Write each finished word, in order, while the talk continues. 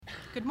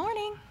Good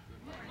morning.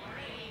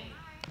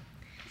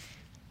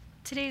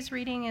 Today's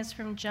reading is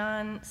from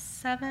John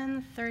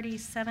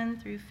 7:37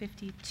 through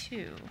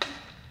 52.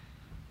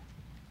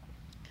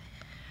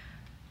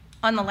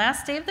 On the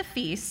last day of the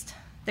feast,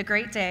 the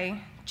great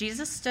day,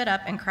 Jesus stood up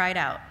and cried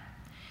out,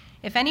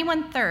 "If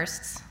anyone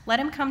thirsts, let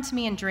him come to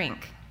me and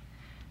drink.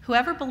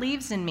 Whoever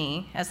believes in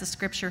me, as the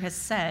scripture has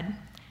said,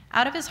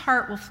 out of his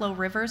heart will flow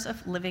rivers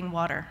of living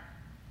water."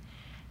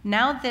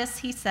 Now this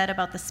he said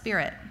about the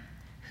Spirit,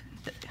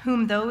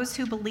 whom those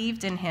who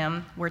believed in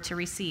him were to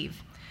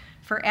receive.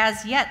 For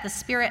as yet the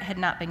Spirit had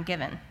not been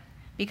given,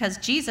 because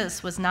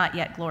Jesus was not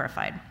yet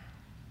glorified.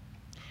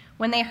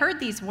 When they heard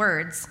these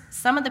words,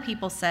 some of the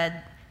people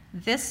said,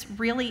 "This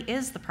really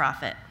is the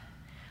prophet."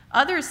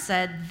 Others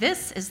said,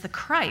 "This is the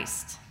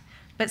Christ."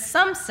 But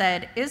some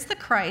said, "Is the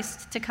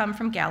Christ to come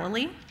from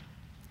Galilee?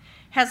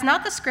 Has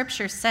not the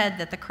scripture said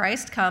that the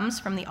Christ comes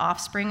from the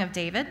offspring of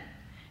David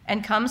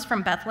and comes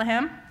from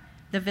Bethlehem,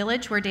 the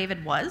village where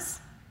David was?"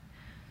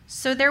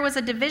 So there was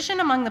a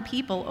division among the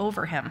people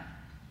over him.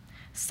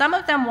 Some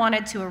of them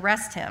wanted to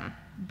arrest him,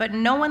 but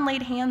no one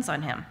laid hands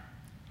on him.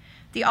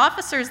 The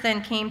officers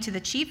then came to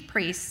the chief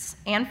priests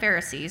and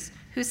Pharisees,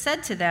 who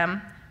said to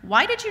them,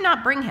 "Why did you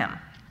not bring him?"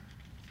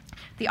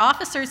 The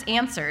officers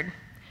answered,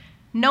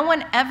 "No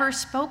one ever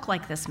spoke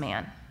like this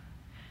man."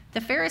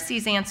 The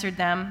Pharisees answered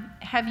them,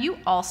 "Have you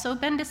also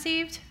been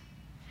deceived?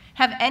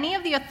 Have any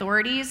of the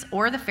authorities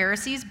or the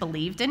Pharisees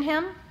believed in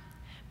him?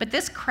 But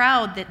this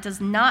crowd that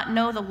does not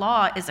know the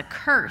law is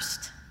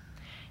accursed."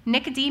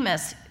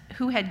 Nicodemus,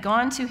 who had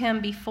gone to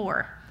him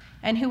before,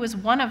 and who was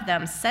one of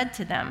them, said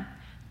to them,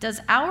 "Does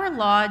our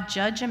law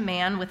judge a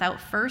man without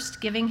first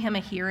giving him a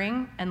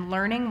hearing and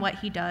learning what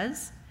he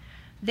does?"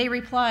 They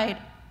replied,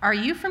 "Are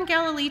you from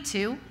Galilee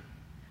too?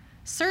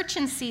 Search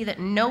and see that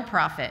no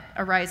prophet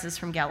arises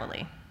from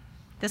Galilee."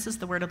 This is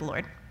the word of the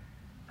Lord.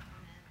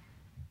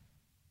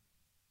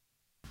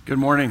 Good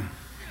morning.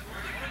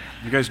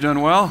 You guys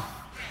doing well?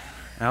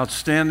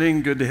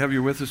 Outstanding. Good to have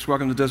you with us.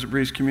 Welcome to Desert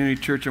Breeze Community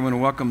Church. I want to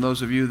welcome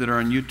those of you that are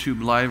on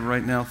YouTube Live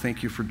right now.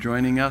 Thank you for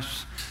joining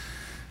us.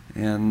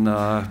 And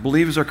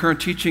Believe is our current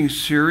teaching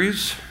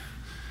series.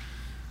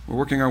 We're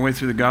working our way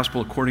through the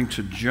Gospel according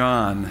to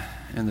John.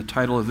 And the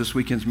title of this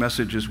weekend's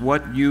message is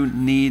What You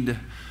Need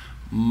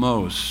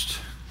Most.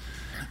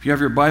 If you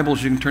have your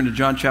Bibles, you can turn to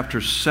John chapter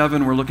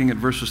 7. We're looking at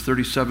verses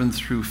 37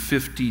 through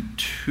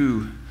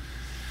 52.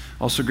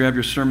 Also grab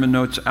your sermon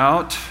notes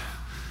out.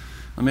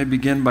 Let me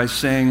begin by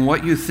saying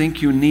what you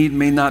think you need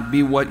may not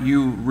be what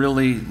you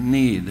really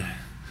need.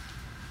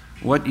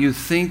 What you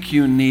think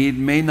you need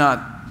may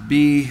not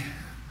be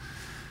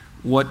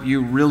what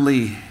you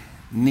really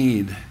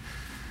need.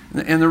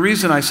 And the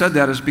reason I said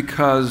that is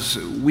because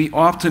we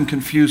often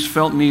confuse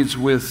felt needs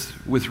with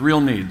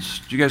real needs.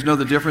 Do you guys know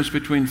the difference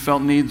between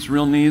felt needs,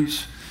 real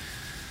needs?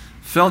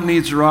 Felt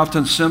needs are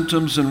often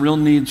symptoms, and real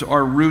needs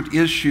are root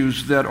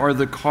issues that are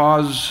the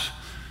cause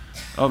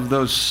of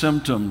those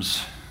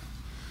symptoms.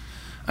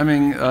 I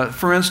mean,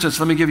 for instance,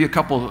 let me give you a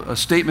couple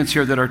statements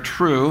here that are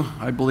true.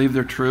 I believe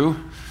they're true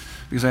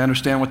because I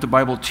understand what the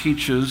Bible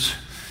teaches,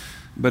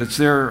 but it's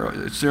there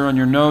on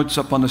your notes,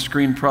 up on the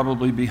screen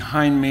probably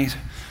behind me.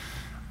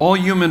 All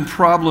human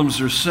problems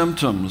are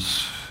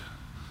symptoms.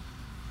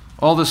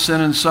 All the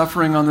sin and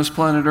suffering on this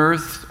planet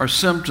Earth are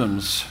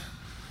symptoms,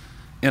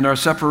 and our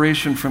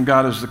separation from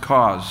God is the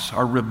cause.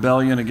 Our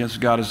rebellion against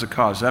God is the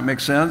cause. That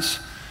makes sense?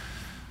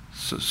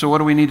 So what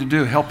do we need to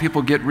do? Help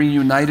people get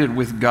reunited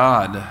with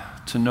God,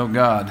 to know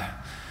God.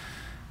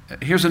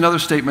 Here's another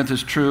statement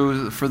that's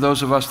true for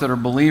those of us that are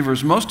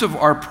believers. Most of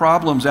our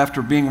problems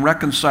after being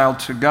reconciled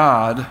to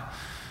God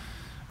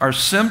are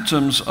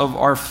symptoms of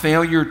our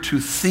failure to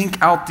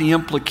think out the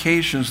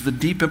implications, the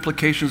deep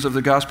implications of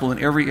the gospel in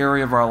every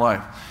area of our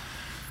life.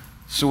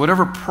 So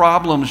whatever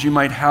problems you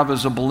might have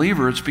as a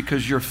believer, it's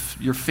because you're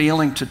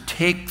failing to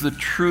take the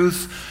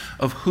truth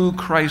of who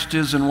Christ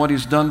is and what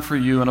he's done for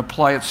you and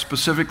apply it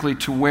specifically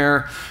to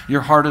where your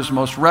heart is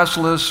most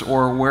restless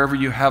or wherever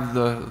you have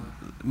the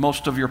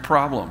most of your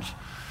problems.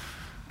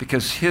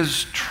 Because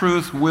his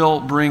truth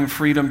will bring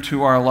freedom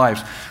to our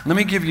lives. Let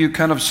me give you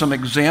kind of some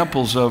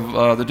examples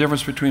of the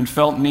difference between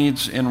felt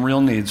needs and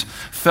real needs.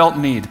 Felt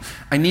need,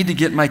 I need to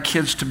get my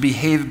kids to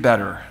behave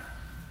better.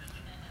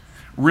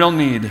 Real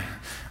need,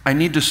 I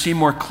need to see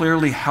more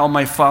clearly how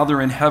my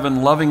Father in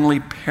heaven lovingly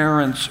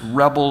parents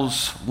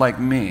rebels like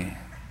me.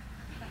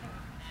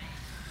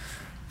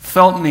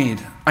 Felt need,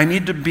 I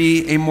need to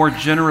be a more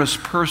generous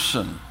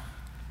person.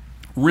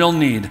 Real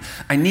need,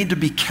 I need to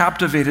be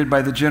captivated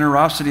by the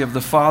generosity of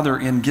the Father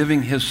in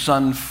giving his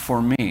Son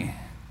for me.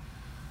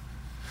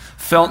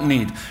 Felt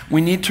need,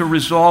 we need to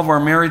resolve our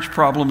marriage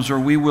problems or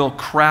we will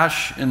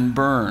crash and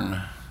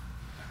burn.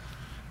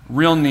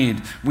 Real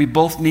need, we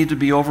both need to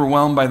be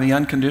overwhelmed by the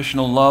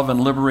unconditional love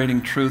and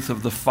liberating truth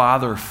of the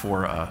Father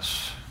for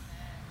us.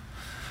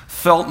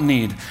 Felt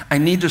need, I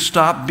need to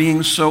stop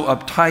being so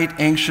uptight,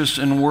 anxious,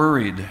 and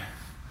worried.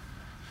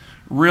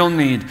 Real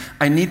need,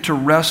 I need to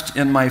rest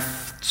in my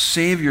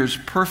Savior's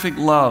perfect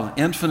love,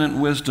 infinite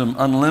wisdom,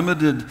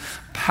 unlimited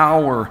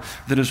power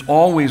that is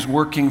always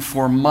working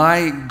for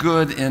my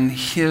good and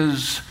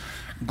His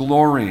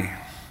glory.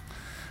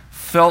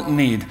 Felt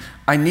need.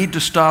 I need to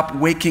stop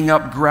waking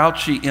up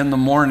grouchy in the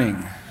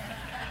morning.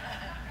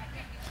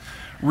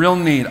 Real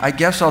need. I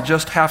guess I'll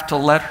just have to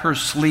let her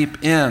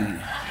sleep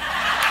in.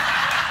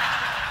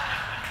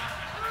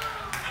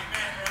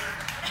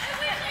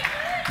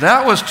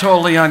 That was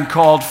totally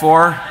uncalled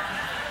for.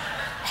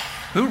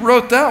 Who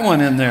wrote that one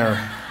in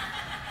there?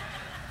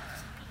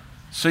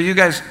 So you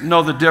guys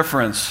know the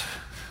difference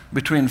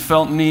between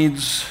felt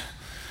needs,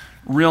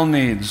 real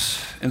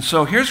needs. And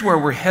so here's where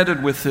we're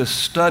headed with this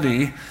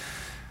study.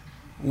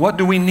 What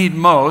do we need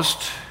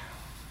most?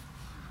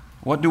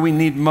 What do we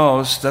need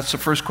most? That's the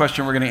first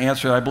question we're going to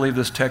answer. I believe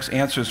this text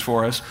answers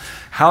for us.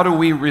 How do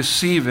we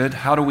receive it?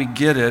 How do we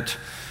get it?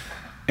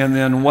 And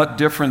then what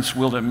difference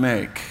will it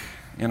make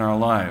in our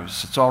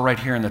lives? It's all right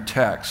here in the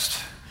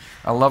text.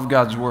 I love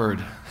God's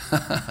word.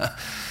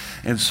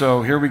 And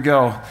so here we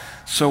go.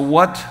 So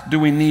what do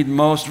we need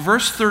most?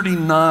 Verse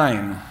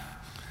 39.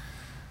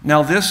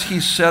 Now this he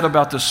said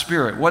about the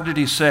Spirit. What did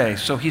he say?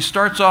 So he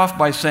starts off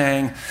by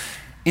saying,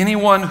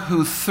 anyone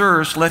who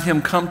thirsts, let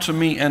him come to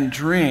me and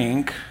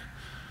drink.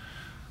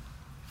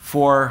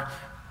 For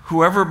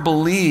whoever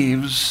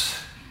believes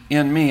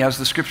in me, as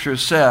the scripture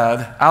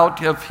said,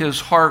 out of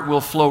his heart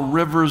will flow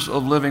rivers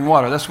of living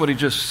water. That's what he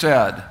just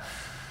said.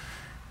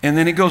 And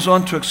then he goes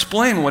on to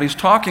explain what he's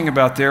talking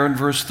about there in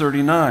verse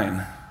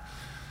 39.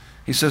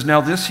 He says,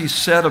 now this he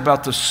said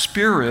about the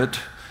Spirit,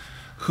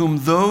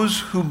 whom those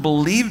who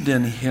believed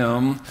in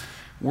him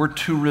were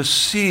to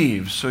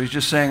receive. So he's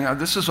just saying,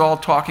 this is all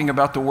talking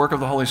about the work of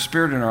the Holy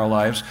Spirit in our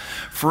lives.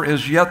 For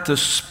as yet the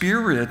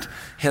Spirit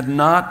had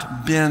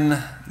not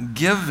been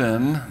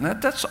given.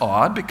 That's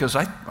odd, because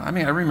I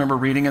remember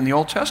reading in the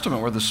Old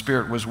Testament where the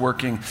Spirit was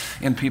working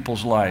in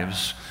people's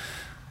lives.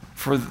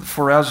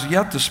 For as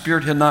yet the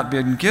Spirit had not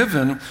been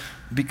given,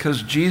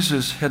 because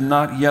Jesus had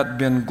not yet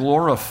been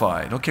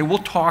glorified. Okay, we'll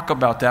talk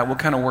about that. We'll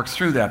kind of work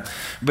through that.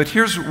 But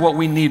here's what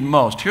we need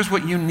most. Here's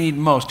what you need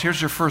most.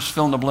 Here's your first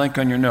fill in the blank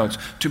on your notes.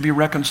 To be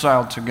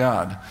reconciled to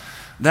God.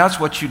 That's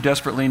what you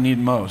desperately need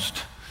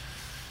most.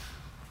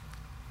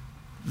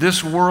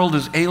 This world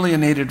is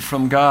alienated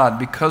from God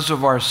because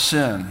of our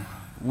sin.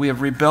 We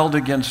have rebelled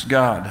against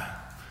God.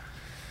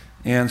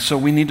 And so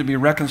we need to be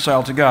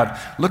reconciled to God.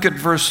 Look at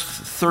verse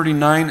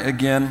 39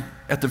 again.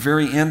 At the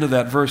very end of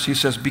that verse, he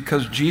says,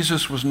 because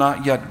Jesus was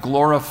not yet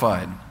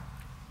glorified.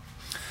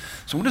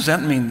 So what does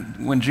that mean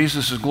when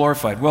Jesus is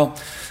glorified? Well,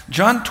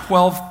 John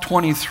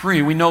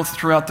 12:23, we know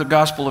throughout the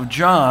Gospel of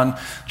John,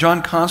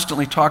 John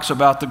constantly talks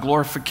about the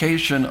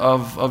glorification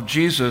of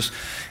Jesus.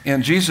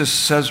 And Jesus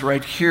says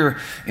right here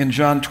in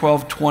John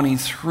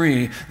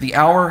 12:23, the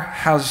hour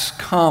has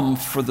come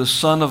for the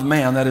Son of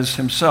Man, that is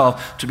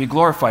himself, to be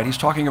glorified. He's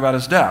talking about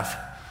his death.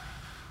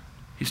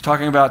 He's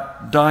talking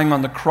about dying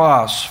on the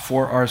cross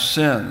for our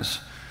sins.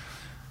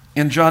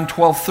 In John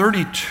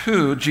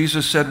 12:32,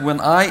 Jesus said, when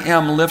I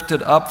am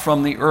lifted up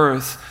from the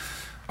earth,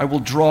 I will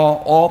draw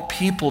all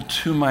people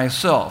to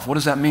myself. What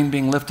does that mean,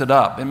 being lifted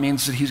up? It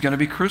means that he's going to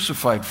be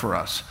crucified for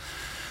us.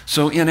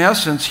 So in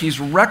essence,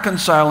 he's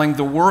reconciling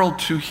the world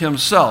to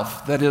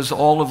himself. That is,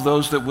 all of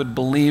those that would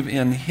believe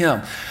in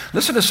him.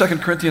 Listen to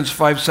 2 Corinthians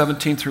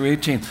 5:17 through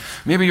 18.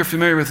 Maybe you're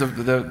familiar with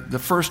the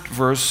first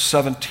verse,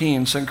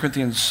 17, 2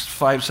 Corinthians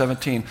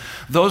 5:17.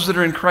 Those that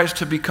are in Christ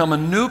have become a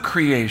new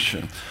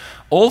creation.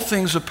 Old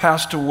things have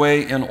passed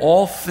away and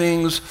all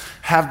things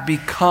have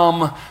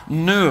become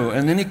new.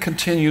 And then he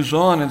continues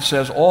on and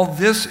says, all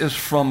this is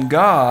from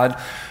God,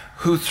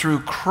 who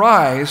through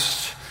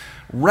Christ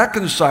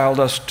reconciled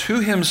us to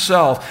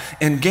himself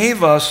and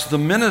gave us the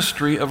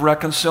ministry of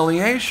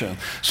reconciliation.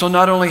 So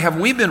not only have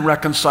we been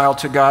reconciled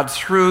to God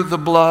through the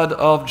blood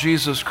of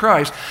Jesus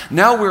Christ,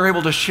 now we're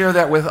able to share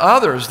that with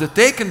others, that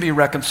they can be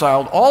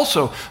reconciled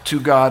also to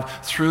God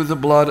through the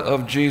blood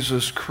of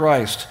Jesus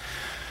Christ.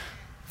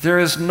 There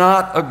is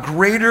not a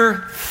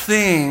greater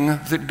thing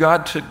that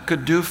God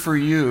could do for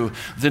you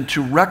than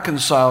to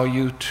reconcile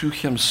you to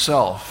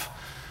himself.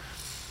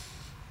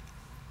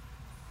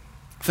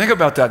 Think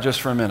about that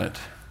just for a minute.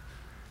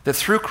 That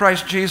through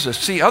Christ Jesus,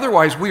 see,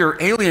 otherwise we are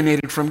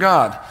alienated from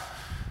God.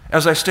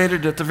 As I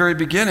stated at the very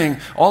beginning,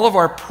 all of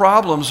our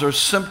problems are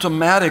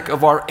symptomatic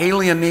of our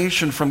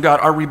alienation from God,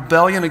 our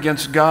rebellion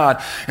against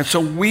God. And so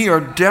we are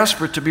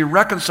desperate to be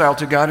reconciled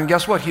to God. And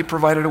guess what? He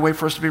provided a way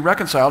for us to be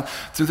reconciled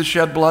through the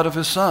shed blood of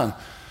his Son.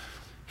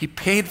 He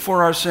paid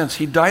for our sins.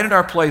 He died in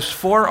our place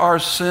for our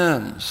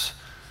sins.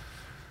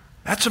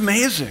 That's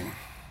amazing.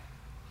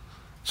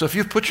 So if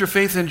you've put your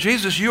faith in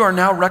Jesus, you are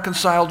now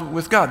reconciled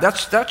with God.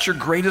 That's your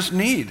greatest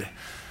need.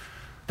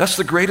 That's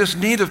the greatest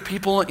need of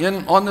people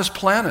on this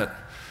planet.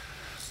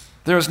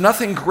 There is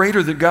nothing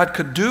greater that God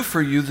could do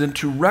for you than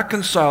to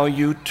reconcile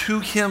you to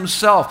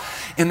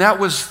himself. And that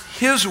was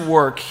his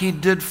work he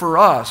did for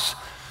us.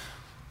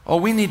 All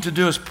we need to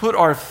do is put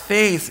our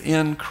faith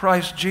in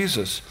Christ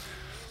Jesus.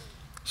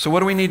 So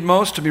what do we need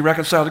most? To be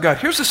reconciled to God.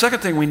 Here's the second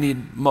thing we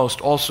need most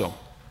also.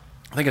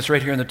 I think it's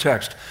right here in the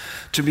text.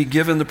 to be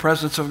given the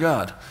presence of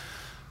God.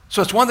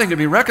 So it's one thing to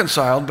be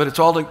reconciled, but it's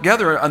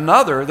altogether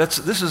another.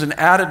 This is an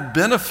added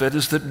benefit,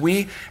 is that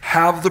we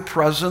have the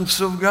presence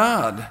of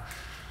God.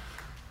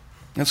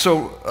 And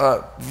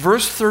so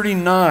verse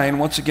 39,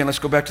 once again, let's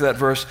go back to that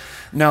verse.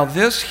 Now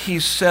this he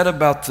said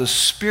about the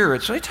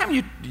Spirit. So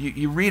anytime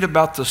you read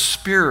about the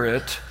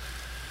Spirit,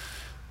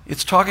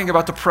 it's talking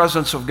about the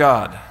presence of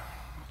God.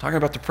 Talking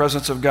about the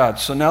presence of God.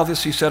 So now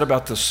this he said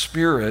about the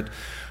Spirit,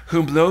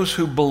 whom those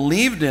who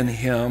believed in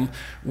him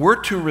were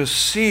to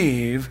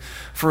receive,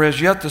 for as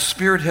yet the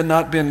Spirit had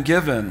not been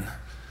given.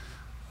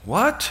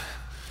 What?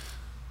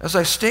 As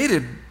I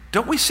stated,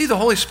 don't we see the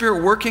Holy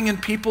Spirit working in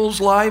people's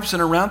lives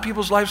and around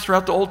people's lives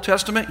throughout the Old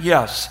Testament?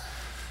 Yes.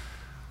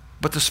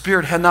 But the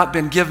Spirit had not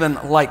been given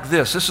like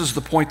this. This is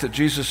the point that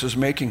Jesus is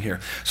making here.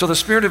 So the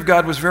Spirit of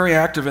God was very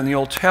active in the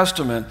Old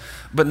Testament,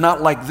 but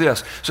not like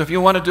this. So if you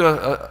want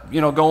to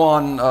do go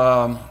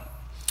on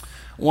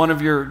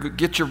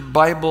get your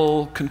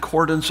Bible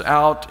concordance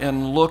out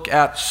and look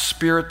at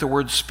Spirit, the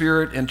word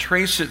Spirit, and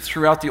trace it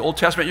throughout the Old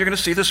Testament, you're going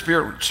to see the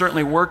Spirit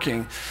certainly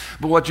working.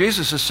 But what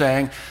Jesus is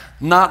saying,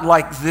 not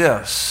like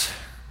this.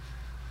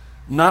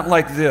 Not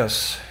like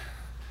this.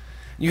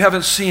 You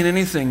haven't seen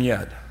anything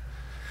yet.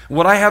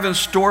 What I have in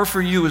store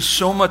for you is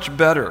so much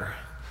better.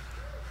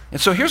 And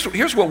so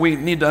here's what we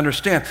need to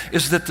understand,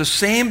 is that the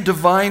same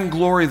divine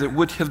glory that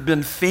would have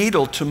been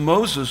fatal to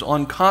Moses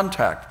on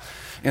contact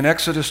in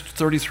Exodus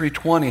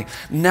 33:20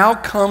 now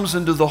comes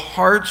into the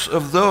hearts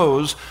of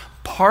those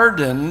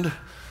pardoned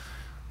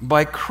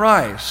by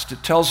Christ.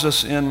 It tells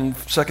us in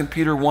 2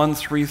 Peter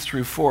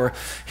 1:3-4,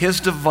 his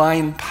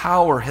divine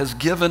power has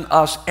given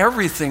us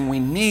everything we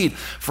need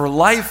for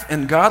life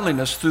and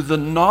godliness through the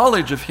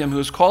knowledge of him who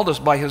has called us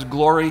by his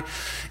glory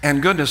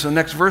and goodness. The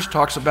next verse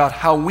talks about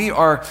how we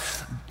are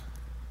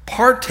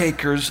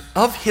partakers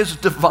of his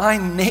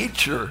divine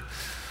nature.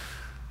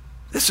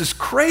 This is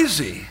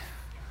crazy.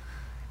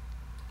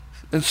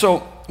 And so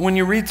when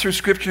you read through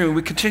Scripture,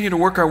 we continue to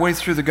work our way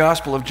through the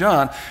Gospel of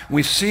John,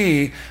 we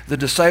see the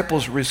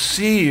disciples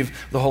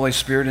receive the Holy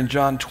Spirit in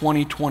John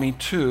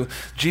 20:22.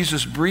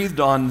 Jesus breathed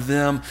on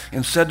them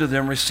and said to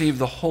them, receive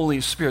the Holy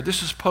Spirit.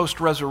 This is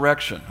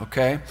post-resurrection,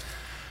 okay?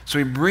 So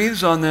he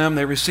breathes on them,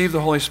 they receive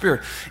the Holy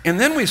Spirit. And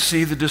then we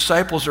see the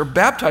disciples are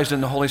baptized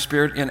in the Holy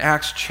Spirit in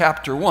Acts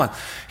chapter 1.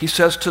 He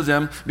says to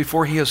them,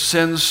 before he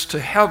ascends to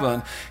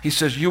heaven, he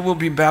says, you will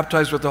be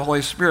baptized with the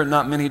Holy Spirit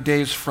not many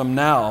days from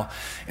now.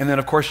 And then,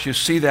 of course, you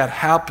see that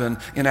happen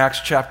in Acts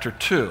chapter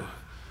 2.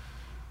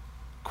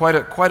 Quite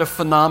a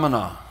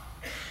phenomenon.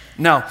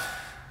 Now,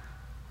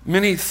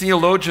 many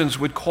theologians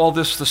would call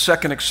this the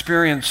second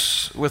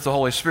experience with the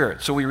Holy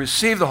Spirit. So we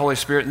receive the Holy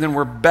Spirit and then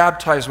we're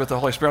baptized with the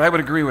Holy Spirit. I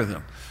would agree with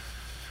him.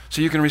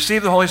 So you can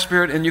receive the Holy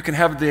Spirit and you can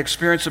have the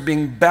experience of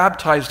being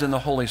baptized in the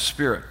Holy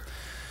Spirit.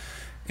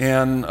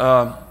 And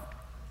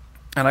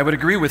I would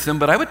agree with him,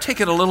 but I would take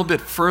it a little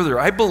bit further.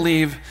 I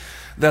believe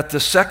that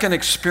the second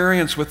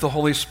experience with the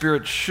Holy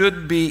Spirit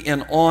should be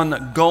an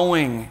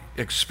ongoing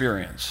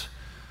experience.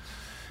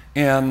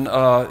 And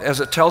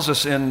as it tells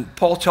us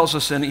Paul tells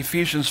us in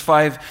Ephesians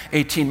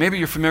 5:18, maybe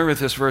you're familiar with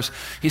this verse,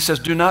 he says,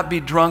 do not be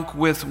drunk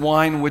with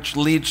wine which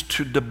leads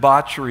to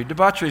debauchery.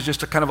 Debauchery is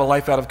just a kind of a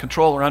life out of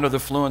control or under the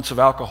influence of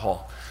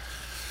alcohol.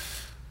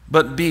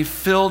 But be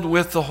filled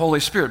with the Holy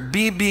Spirit.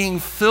 Be being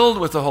filled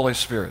with the Holy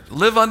Spirit.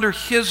 Live under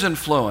his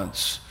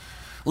influence.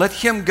 Let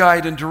him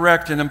guide and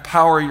direct and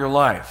empower your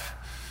life,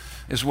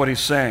 is what he's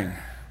saying.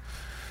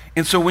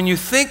 And so when you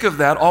think of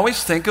that,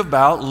 always think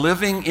about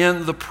living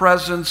in the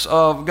presence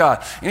of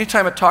God.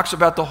 Anytime it talks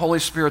about the Holy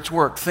Spirit's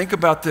work, think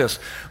about this.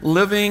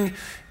 Living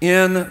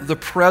in the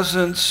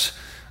presence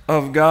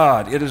of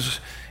God.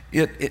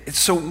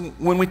 So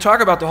when we talk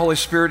about the Holy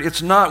Spirit,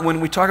 it's not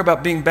when we talk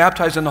about being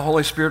baptized in the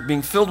Holy Spirit,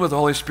 being filled with the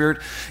Holy Spirit,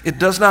 it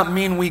does not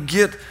mean we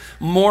get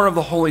more of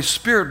the Holy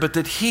Spirit, but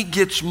that he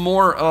gets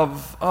more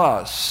of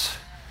us.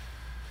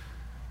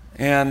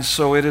 And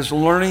so it is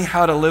learning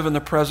how to live in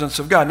the presence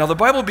of God. Now, the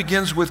Bible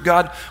begins with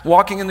God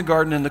walking in the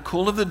garden in the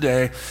cool of the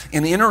day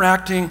and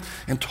interacting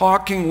and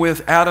talking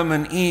with Adam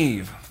and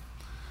Eve.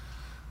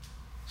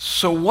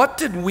 So what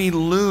did we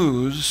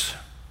lose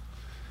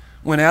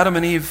when Adam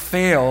and Eve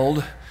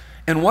failed,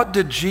 and what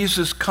did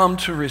Jesus come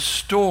to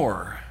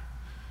restore?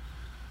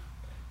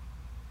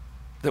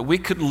 That we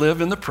could live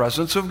in the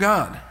presence of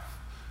God.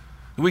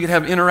 That we could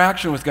have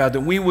interaction with God, that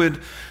we would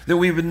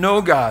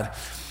know God.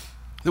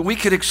 That we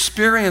could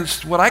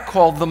experience what I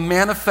call the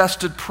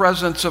manifested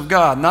presence of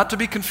God, not to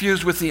be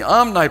confused with the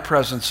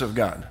omnipresence of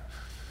God.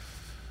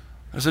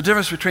 There's a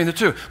difference between the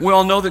two. We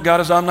all know that God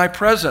is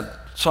omnipresent.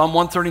 Psalm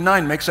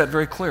 139 makes that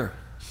very clear.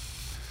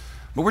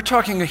 But we're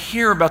talking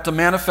here about the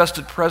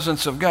manifested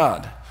presence of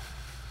God.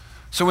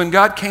 So when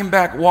God came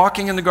back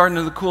walking in the garden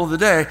in the cool of the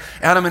day,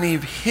 Adam and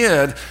Eve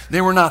hid.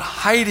 They were not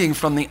hiding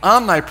from the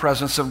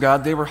omnipresence of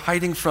God. They were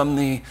hiding from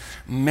the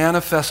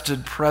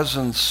manifested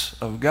presence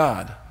of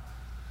God.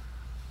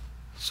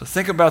 So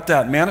think about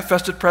that,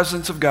 manifested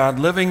presence of God,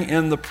 living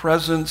in the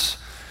presence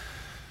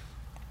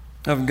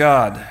of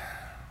God.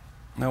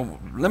 Now,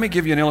 let me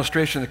give you an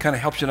illustration that kind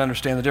of helps you to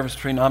understand the difference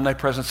between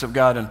omnipresence of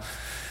God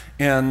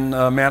and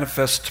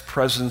manifest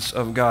presence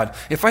of God.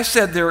 If I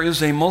said there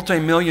is a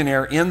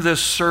multimillionaire in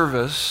this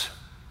service,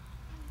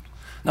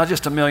 not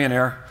just a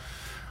millionaire,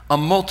 a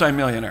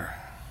multimillionaire,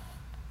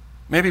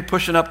 maybe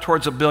pushing up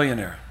towards a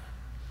billionaire.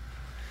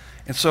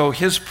 And so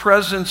his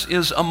presence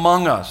is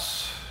among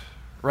us,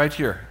 right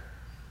here.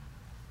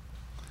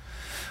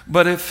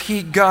 But if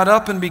he got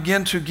up and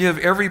began to give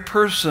every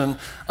person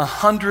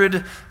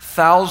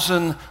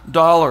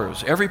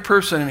 $100,000, every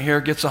person in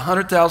here gets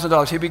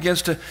 $100,000, he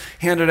begins to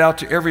hand it out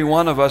to every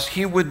one of us,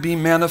 he would be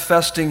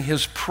manifesting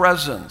his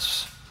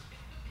presence.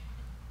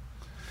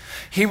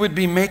 He would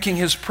be making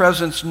his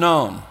presence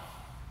known.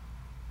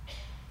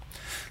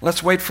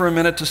 Let's wait for a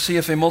minute to see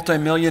if a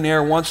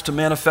multimillionaire wants to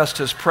manifest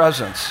his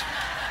presence.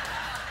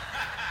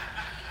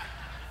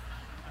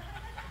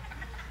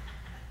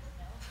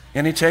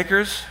 Any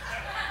takers?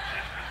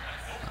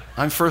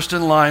 I'm first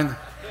in line.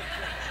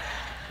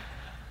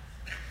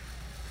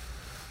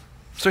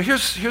 So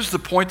here's the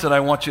point that I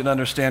want you to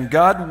understand.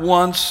 God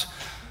wants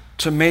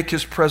to make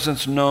his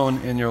presence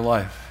known in your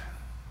life.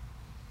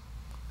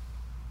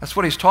 That's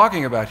what he's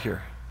talking about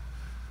here.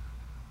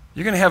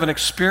 You're going to have an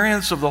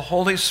experience of the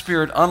Holy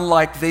Spirit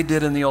unlike they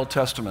did in the Old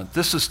Testament.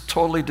 This is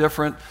totally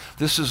different.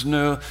 This is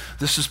new.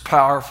 This is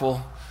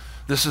powerful.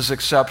 This is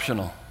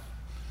exceptional.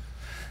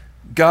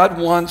 God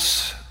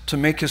wants to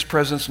make his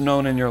presence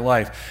known in your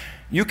life.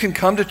 You can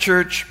come to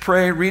church,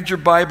 pray, read your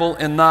Bible,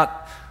 and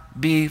not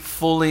be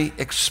fully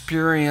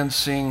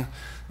experiencing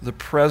the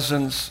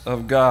presence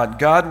of God.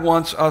 God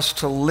wants us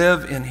to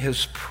live in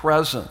his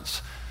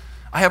presence.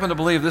 I happen to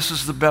believe this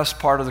is the best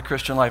part of the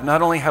Christian life.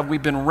 Not only have we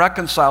been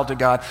reconciled to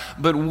God,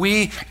 but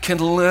we can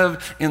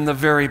live in the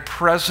very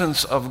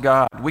presence of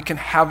God. We can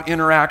have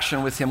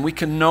interaction with him. We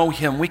can know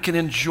him. We can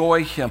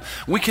enjoy him.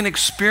 We can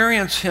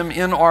experience him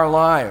in our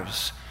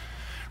lives.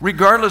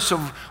 Regardless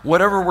of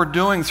whatever we're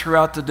doing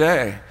throughout the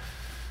day,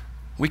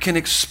 we can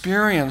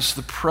experience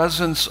the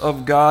presence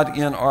of God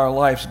in our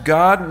lives.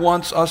 God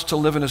wants us to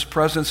live in his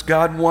presence.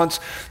 God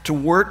wants to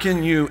work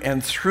in you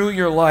and through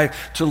your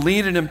life to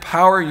lead and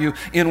empower you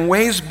in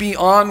ways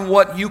beyond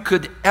what you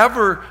could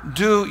ever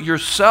do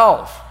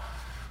yourself.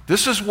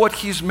 This is what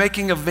he's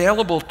making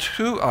available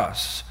to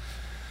us.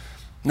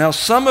 Now,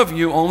 some of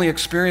you only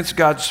experience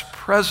God's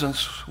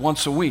presence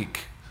once a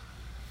week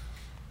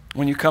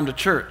when you come to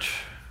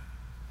church.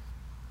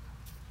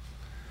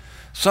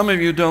 Some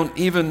of you don't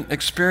even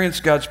experience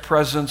God's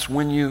presence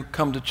when you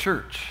come to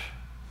church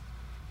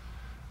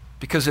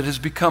because it has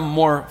become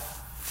more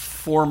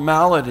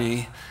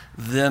formality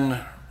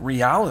than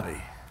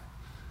reality.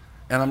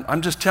 And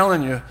I'm just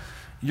telling you,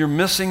 you're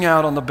missing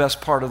out on the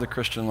best part of the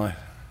Christian life,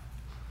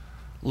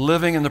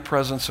 living in the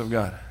presence of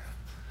God.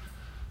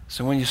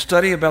 So when you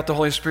study about the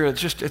Holy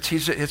Spirit,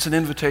 it's an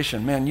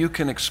invitation. Man, you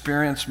can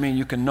experience me,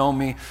 you can know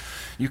me,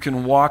 you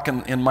can walk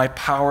in my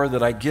power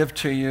that I give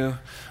to you.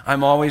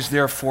 I'm always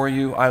there for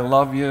you. I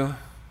love you.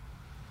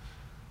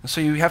 And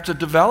so you have to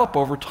develop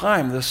over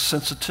time this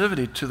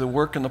sensitivity to the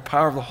work and the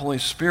power of the Holy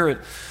Spirit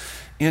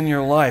in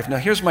your life. Now,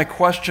 here's my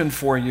question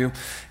for you.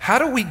 How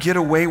do we get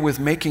away with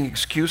making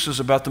excuses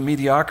about the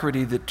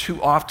mediocrity that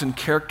too often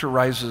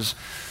characterizes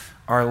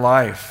our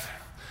life?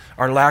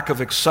 Our lack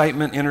of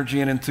excitement, energy,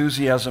 and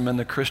enthusiasm in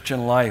the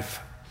Christian life.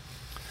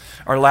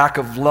 Our lack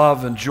of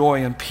love and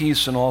joy and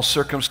peace in all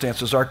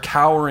circumstances. Our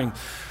cowering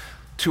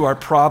to our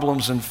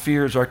problems and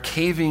fears. Our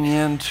caving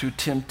in to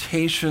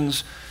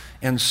temptations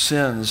and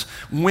sins.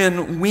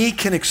 When we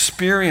can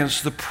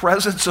experience the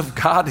presence of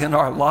God in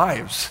our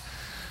lives,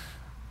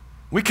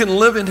 we can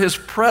live in his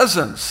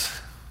presence.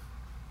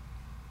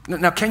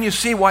 Now, can you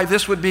see why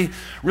this would be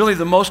really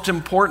the most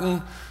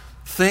important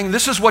thing?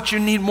 This is what you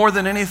need more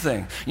than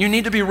anything. You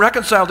need to be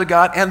reconciled to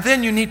God, and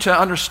then you need to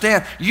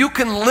understand you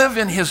can live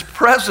in his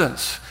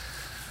presence.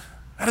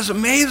 That is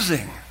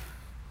amazing.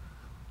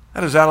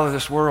 That is out of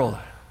this world.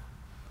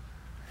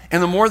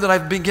 And the more that I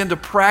begin to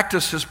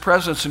practice his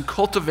presence and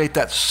cultivate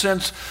that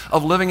sense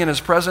of living in his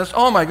presence,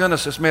 oh my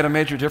goodness, it's made a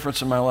major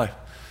difference in my life,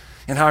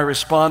 in how I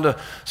respond to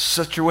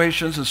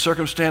situations and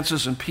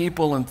circumstances and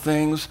people and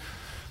things.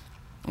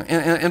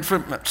 And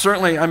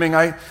certainly, I mean,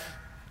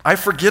 I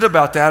forget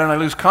about that and I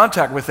lose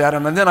contact with that,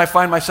 and then I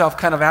find myself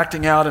kind of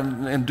acting out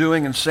and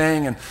doing and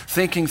saying and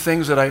thinking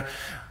things that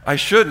I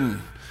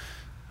shouldn't.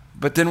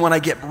 But then when I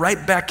get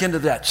right back into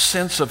that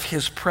sense of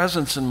his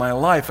presence in my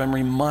life, I'm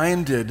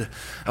reminded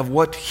of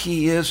what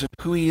he is and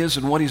who he is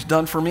and what he's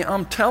done for me.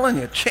 I'm telling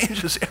you, it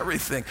changes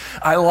everything.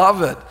 I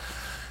love it.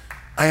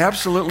 I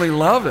absolutely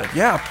love it.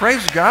 Yeah,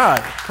 praise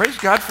God. Praise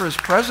God for his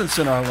presence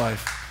in our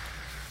life.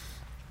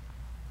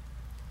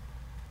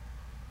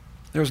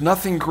 There's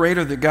nothing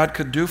greater that God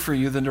could do for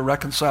you than to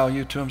reconcile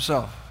you to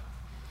himself.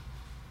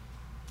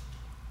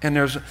 And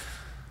there's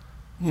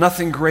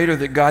nothing greater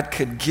that God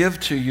could give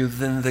to you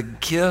than the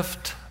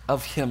gift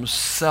of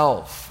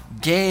himself.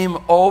 Game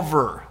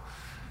over.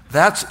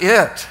 That's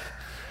it.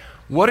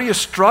 What are you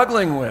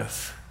struggling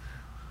with?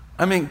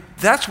 I mean,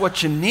 that's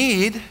what you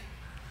need.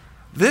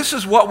 This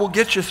is what will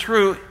get you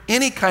through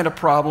any kind of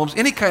problems,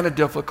 any kind of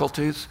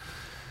difficulties,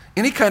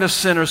 any kind of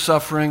sin or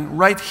suffering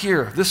right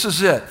here. This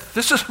is it.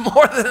 This is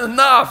more than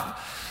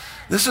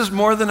enough. This is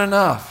more than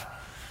enough.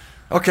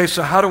 Okay,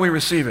 so how do we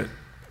receive it?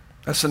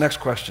 That's the next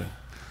question.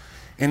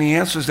 And he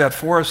answers that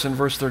for us in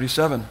verse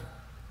 37.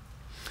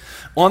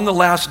 On the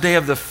last day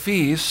of the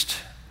feast,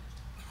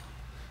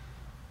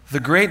 the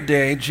great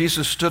day,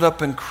 Jesus stood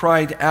up and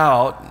cried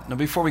out. Now,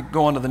 before we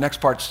go on to the next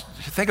part,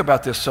 think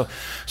about this.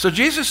 So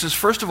Jesus is,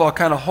 first of all,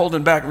 kind of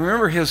holding back.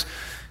 Remember, his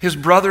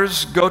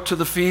brothers go to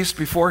the feast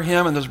before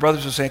him, and his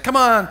brothers are saying, come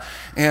on.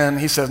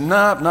 And he says,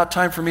 no, not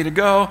time for me to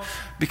go,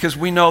 because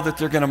we know that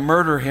they're going to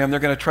murder him.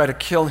 They're going to try to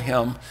kill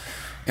him.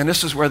 And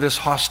this is where this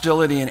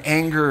hostility and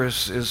anger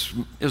is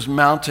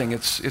mounting.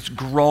 It's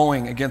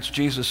growing against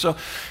Jesus. So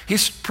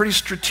he's pretty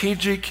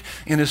strategic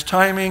in his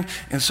timing.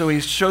 And so he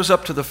shows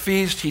up to the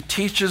feast. He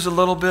teaches a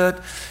little bit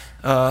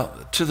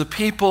to the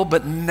people.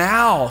 But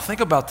now,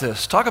 think about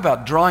this. Talk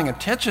about drawing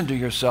attention to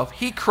yourself.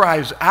 He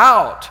cries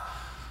out.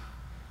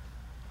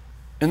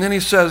 And then he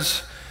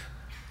says,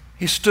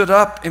 he stood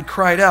up and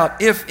cried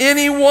out, if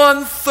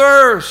anyone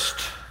thirst,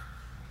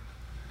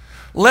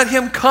 let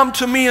him come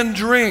to me and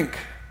drink.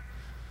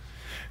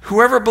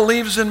 Whoever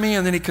believes in me,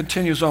 and then he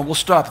continues on. We'll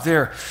stop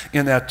there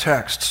in that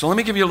text. So let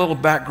me give you a little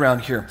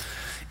background here.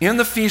 In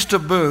the Feast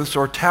of Booths,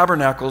 or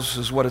Tabernacles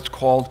is what it's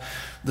called,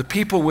 the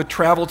people would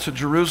travel to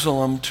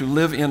Jerusalem to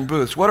live in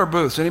booths. What are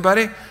booths?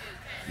 Anybody?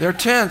 They're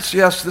tents.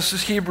 Yes, this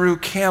is Hebrew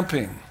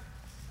camping.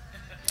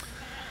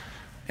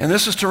 And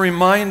this is to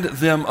remind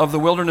them of the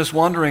wilderness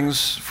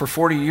wanderings for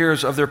 40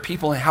 years of their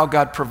people and how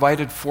God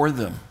provided for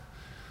them.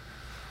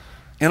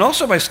 And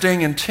also by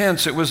staying in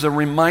tents, it was a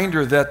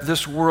reminder that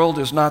this world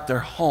is not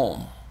their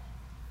home.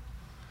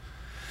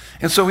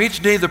 And so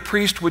each day the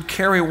priest would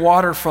carry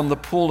water from the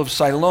pool of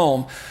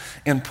Siloam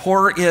and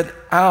pour it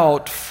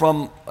out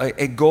from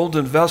a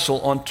golden vessel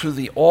onto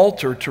the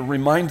altar to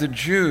remind the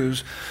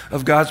Jews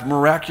of God's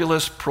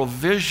miraculous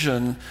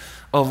provision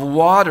of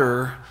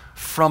water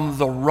from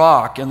the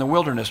rock in the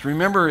wilderness.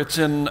 Remember, it's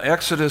in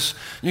Exodus.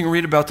 You can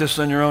read about this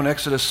on your own,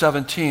 Exodus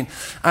 17.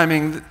 I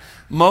mean,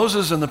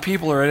 Moses and the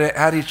people are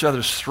at each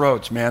other's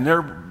throats, man.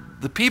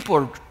 The people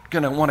are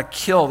going to want to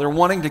kill. They're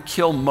wanting to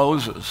kill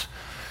Moses.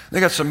 They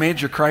got some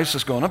major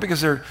crisis going on because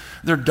they're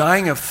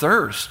dying of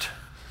thirst.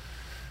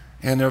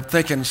 And they're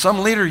thinking, some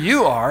leader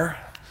you are.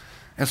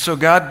 And so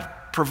God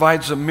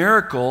provides a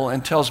miracle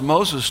and tells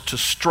Moses to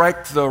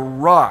strike the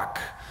rock.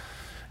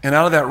 And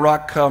out of that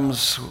rock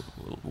comes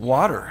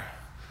water.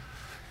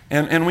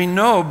 And we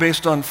know,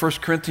 based on 1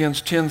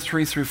 Corinthians 10,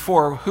 3 through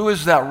 4, who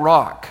is that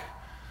rock?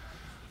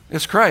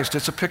 It's Christ.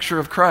 It's a picture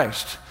of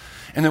Christ.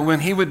 And that when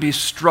he would be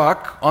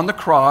struck on the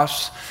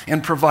cross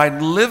and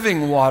provide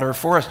living water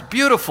for us,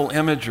 beautiful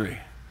imagery.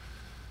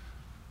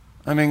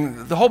 I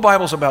mean, the whole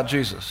Bible's about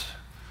Jesus.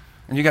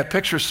 And you got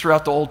pictures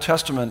throughout the Old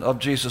Testament of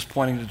Jesus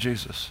pointing to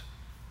Jesus.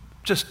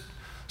 Just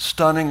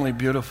stunningly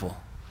beautiful.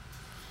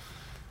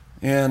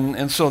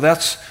 And so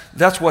that's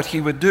what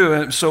he would do.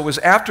 And so it was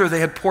after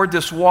they had poured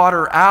this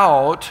water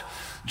out,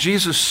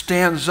 Jesus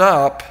stands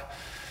up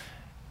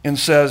and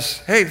says,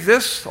 hey,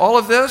 all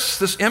of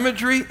this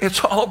imagery,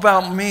 it's all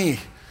about me.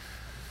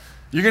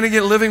 You're going to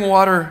get living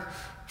water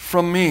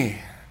from me.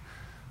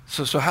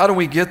 So how do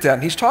we get that?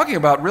 And he's talking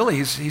about, really,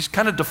 he's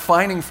kind of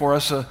defining for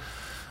us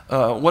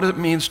what it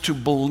means to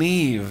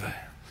believe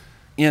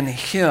in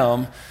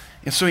him.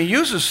 And so he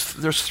uses,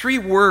 there's three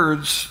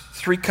words,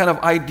 three kind of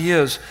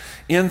ideas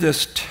in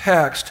this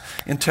text,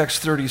 in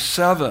text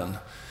 37.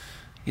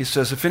 He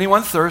says, if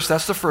anyone thirsts,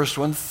 that's the first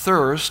one,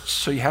 thirst.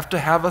 So you have to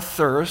have a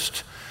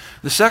thirst.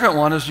 The second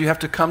one is you have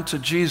to come to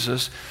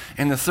Jesus.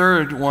 And the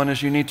third one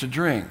is you need to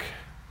drink.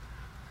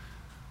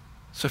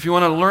 So if you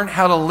want to learn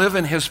how to live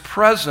in his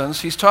presence,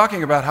 he's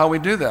talking about how we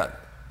do that.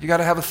 You got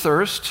to have a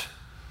thirst.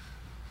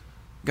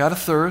 Got to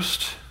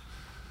thirst.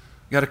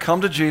 You got to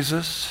come to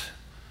Jesus.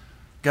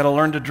 Got to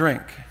learn to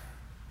drink.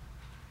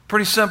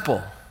 Pretty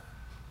simple.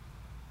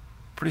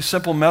 Pretty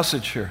simple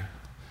message here.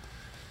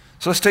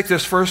 So let's take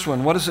this first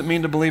one. What does it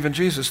mean to believe in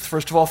Jesus?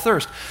 First of all,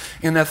 thirst.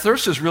 And that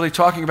thirst is really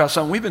talking about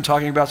something we've been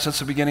talking about since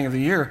the beginning of the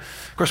year.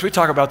 Of course, we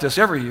talk about this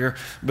every year,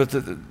 but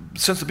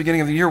since the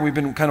beginning of the year, we've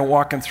been kind of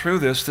walking through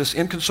this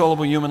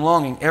inconsolable human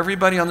longing.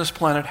 Everybody on this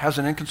planet has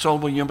an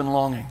inconsolable human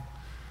longing.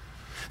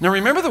 Now,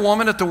 remember the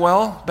woman at the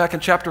well back in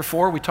chapter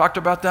 4? We talked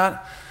about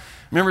that.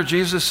 Remember,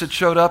 Jesus had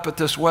showed up at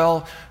this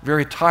well,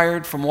 very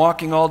tired from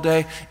walking all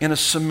day in a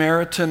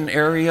Samaritan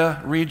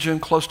region,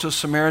 close to a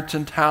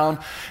Samaritan town.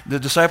 The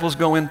disciples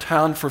go in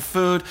town for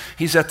food.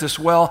 He's at this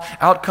well.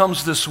 Out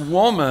comes this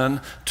woman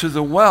to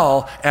the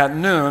well at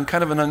noon,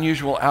 kind of an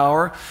unusual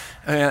hour.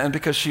 And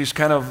because she's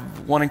kind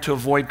of wanting to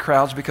avoid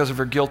crowds because of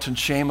her guilt and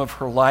shame of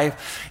her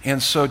life.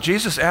 And so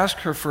Jesus asked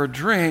her for a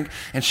drink,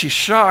 and she's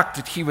shocked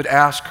that he would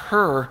ask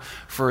her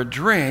for a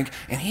drink.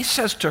 And he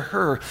says to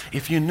her,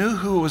 if you knew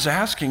who was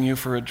asking you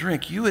for a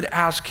drink, you would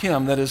ask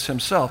him, that is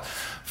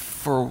himself,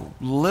 for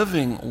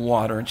living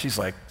water. And she's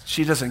like,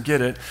 she doesn't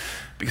get it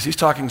because he's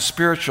talking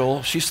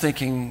spiritual. She's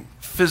thinking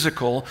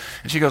physical.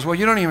 And she goes, well,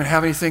 you don't even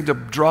have anything to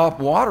draw up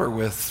water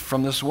with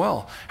from this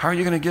well. How are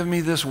you going to give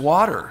me this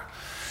water?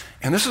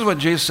 And this is what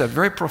Jesus said,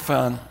 very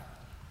profound.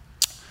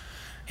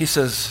 He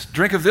says,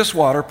 drink of this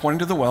water, pointing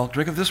to the well,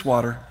 drink of this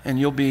water, and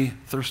you'll be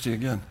thirsty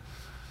again.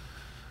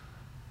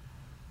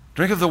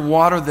 Drink of the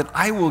water that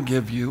I will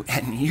give you,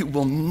 and you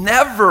will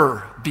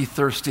never be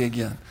thirsty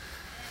again.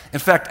 In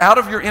fact, out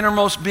of your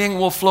innermost being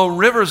will flow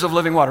rivers of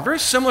living water. Very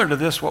similar to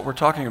this, what we're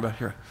talking about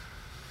here.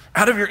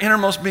 Out of your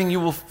innermost being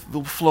will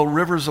flow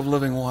rivers of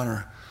living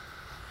water.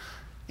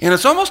 And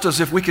it's almost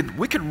as if we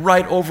could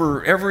write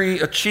over every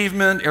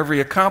achievement, every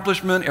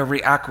accomplishment,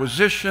 every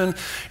acquisition,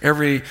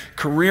 every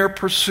career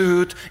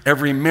pursuit,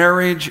 every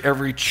marriage,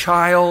 every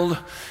child,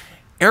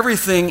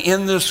 everything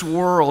in this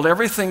world,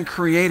 everything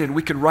created,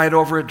 we could write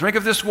over it. Drink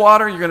of this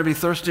water, you're going to be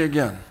thirsty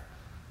again.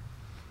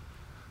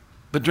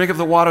 But drink of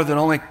the water that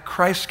only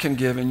Christ can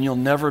give, and you'll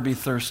never be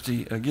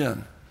thirsty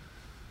again.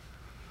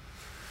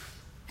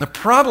 The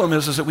problem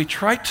is that we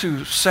try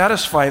to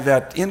satisfy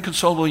that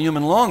inconsolable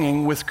human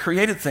longing with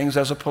created things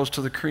as opposed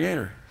to the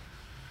Creator.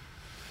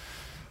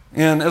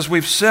 And as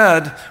we've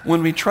said,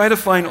 when we try to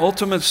find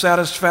ultimate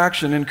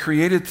satisfaction in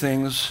created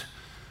things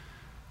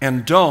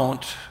and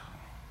don't,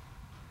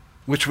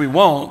 which we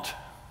won't,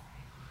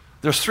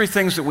 there's three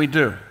things that we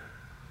do.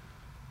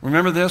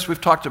 Remember this?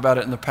 We've talked about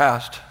it in the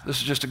past. This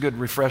is just a good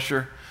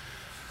refresher.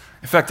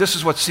 In fact, this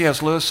is what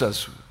C.S. Lewis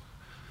says.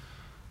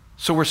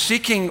 So we're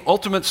seeking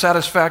ultimate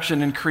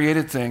satisfaction in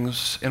created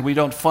things, and we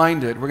don't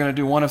find it. We're going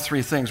to do one of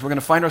three things. We're going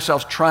to find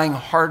ourselves trying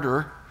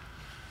harder.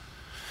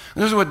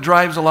 And this is what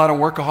drives a lot of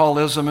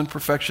workaholism and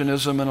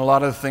perfectionism and a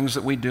lot of the things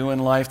that we do in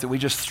life, that we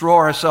just throw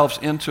ourselves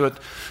into it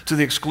to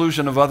the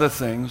exclusion of other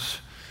things.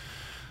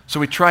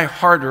 So we try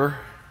harder,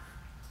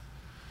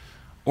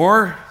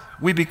 or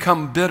we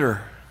become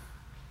bitter.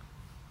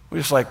 We're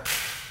just like,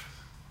 pfft.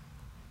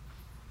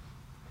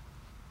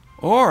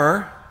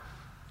 Or,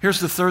 here's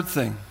the third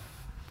thing,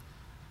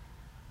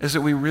 is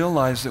that we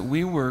realize that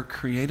we were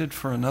created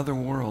for another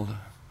world,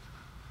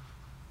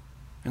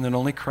 and that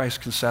only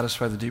Christ can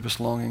satisfy the deepest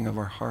longing of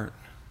our heart.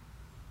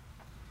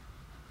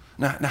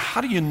 Now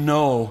how do you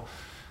know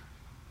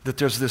that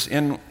there's this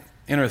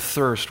inner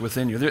thirst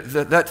within you?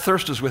 That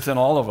thirst is within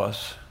all of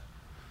us.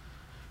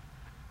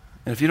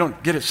 And if you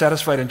don't get it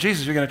satisfied in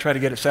Jesus, you're going to try to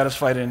get it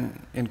satisfied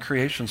in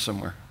creation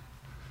somewhere.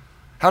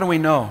 How do we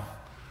know?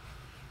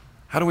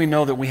 How do we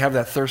know that we have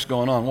that thirst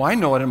going on? Well, I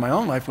know it in my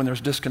own life when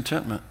there's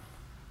discontentment.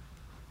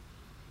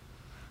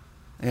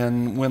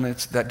 And when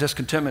that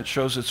discontentment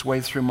shows its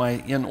way through my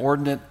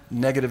inordinate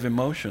negative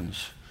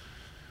emotions,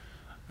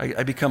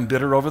 I become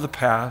bitter over the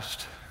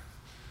past.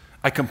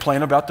 I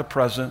complain about the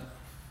present.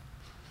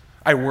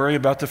 I worry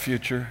about the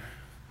future.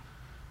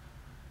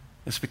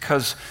 It's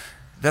because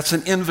that's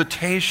an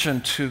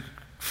invitation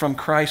from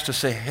Christ to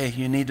say, hey,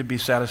 you need to be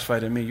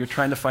satisfied in me. You're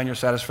trying to find your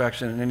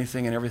satisfaction in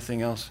anything and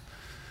everything else.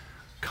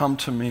 Come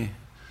to me.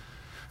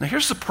 Now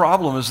here's the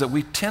problem, is that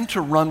we tend to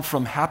run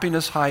from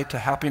happiness high to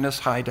happiness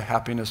high to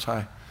happiness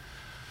high.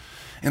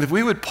 And if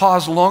we would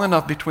pause long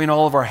enough between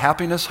all of our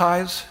happiness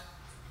highs,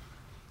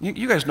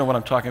 you guys know what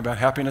I'm talking about,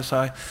 happiness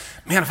high.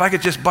 Man, if I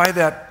could just buy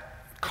that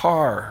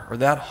car or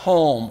that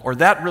home or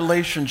that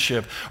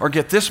relationship or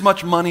get this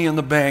much money in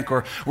the bank,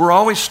 or we're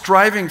always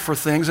striving for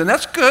things, and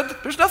that's good.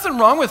 There's nothing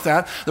wrong with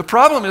that. The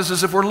problem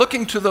is if we're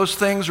looking to those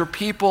things or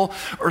people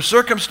or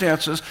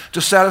circumstances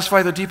to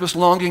satisfy the deepest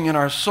longing in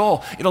our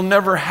soul, it'll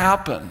never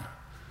happen.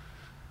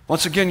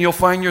 Once again, you'll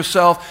find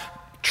yourself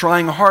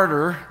trying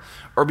harder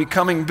or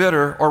becoming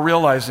bitter or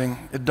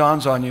realizing, it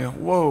dawns on you,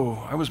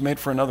 whoa, I was made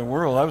for another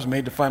world. I was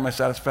made to find my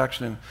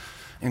satisfaction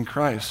in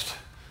Christ.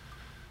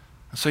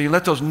 So you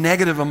let those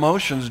negative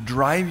emotions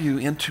drive you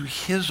into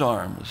His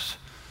arms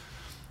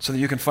so that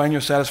you can find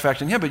your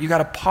satisfaction in Him. But you got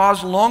to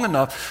pause long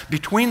enough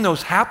between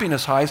those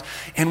happiness highs,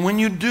 and when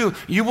you do,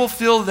 you will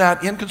feel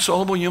that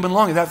inconsolable human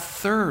longing, that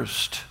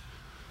thirst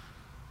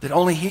that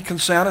only He can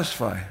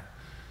satisfy.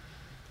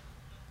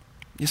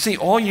 You see,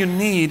 all you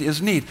need is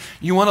need.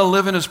 You want to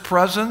live in His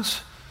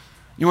presence?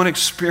 You want to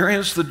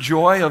experience the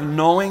joy of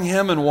knowing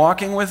Him and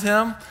walking with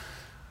Him?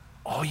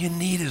 All you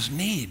need is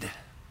need.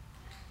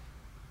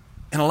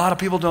 And a lot of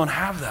people don't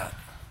have that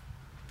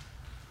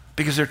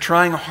because they're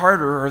trying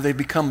harder or they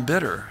become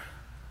bitter.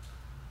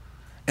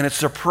 And it's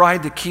their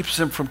pride that keeps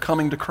them from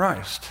coming to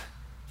Christ.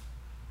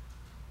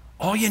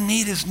 All you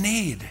need is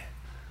need.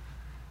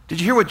 Did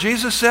you hear what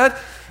Jesus said?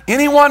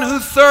 Anyone who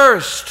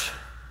thirsts,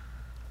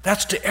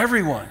 that's to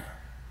everyone.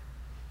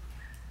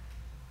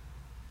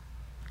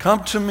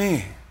 Come to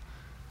me.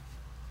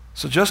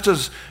 So just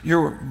as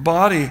your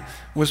body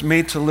was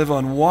made to live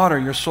on water,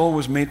 your soul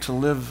was made to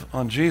live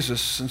on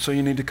Jesus, and so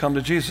you need to come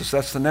to Jesus.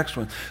 That's the next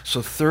one.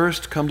 So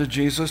thirst, come to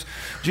Jesus.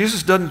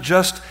 Jesus doesn't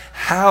just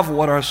have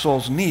what our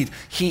souls need.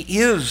 He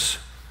is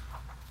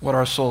what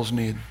our souls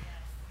need.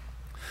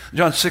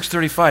 John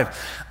 6:35,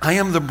 I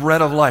am the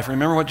bread of life.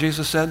 Remember what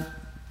Jesus said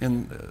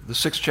in the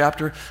 6th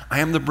chapter? I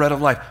am the bread of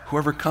life.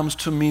 Whoever comes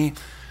to me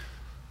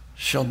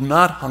shall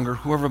not hunger.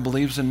 Whoever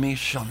believes in me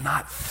shall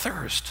not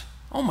thirst.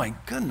 Oh my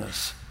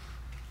goodness.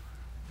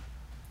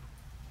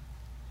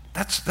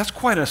 That's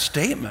quite a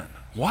statement.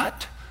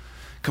 What?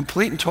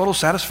 Complete and total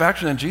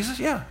satisfaction in Jesus?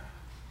 Yeah.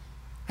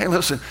 Hey,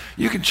 listen,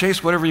 you can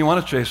chase whatever you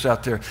want to chase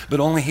out there, but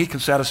only He can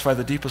satisfy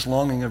the deepest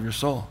longing of your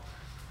soul.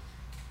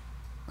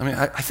 I mean,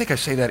 I think I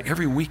say that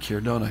every week here,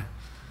 don't I?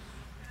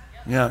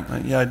 Yeah,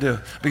 I do.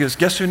 Because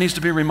guess who needs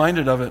to be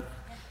reminded of it?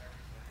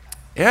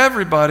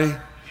 Everybody.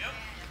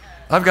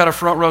 I've got a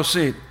front row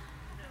seat.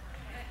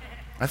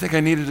 I think I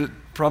needed it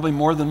probably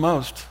more than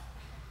most.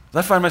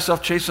 I find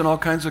myself chasing all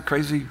kinds of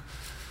crazy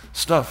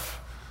stuff.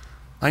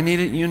 I need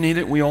it, you need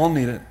it, we all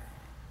need it.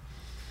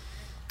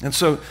 And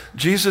so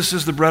Jesus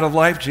is the bread of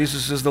life.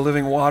 Jesus is the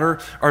living water.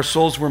 Our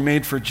souls were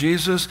made for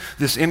Jesus.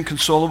 This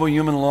inconsolable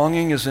human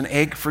longing is an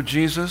ache for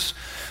Jesus.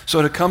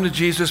 So to come to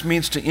Jesus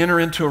means to enter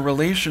into a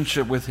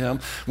relationship with Him.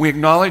 We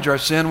acknowledge our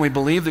sin. We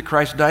believe that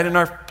Christ died in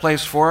our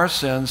place for our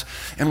sins,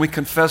 and we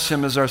confess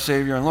Him as our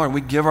Savior and Lord. We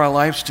give our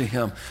lives to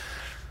Him.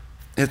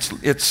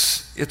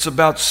 It's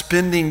about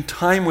spending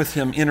time with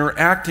Him,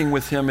 interacting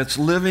with Him. It's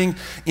living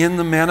in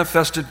the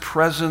manifested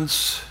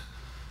presence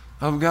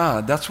of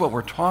God. That's what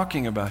we're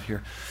talking about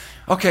here.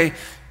 Okay,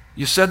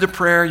 you said the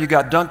prayer, you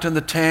got dunked in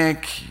the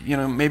tank,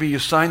 maybe you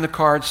signed the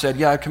card, said,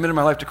 yeah, I committed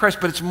my life to Christ,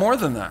 but it's more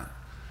than that.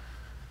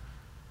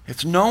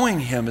 It's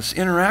knowing Him, it's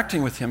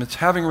interacting with Him, it's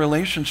having a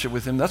relationship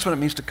with Him. That's what it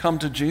means to come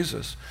to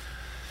Jesus.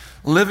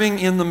 Living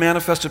in the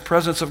manifested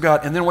presence of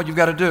God. And then what you've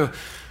got to do,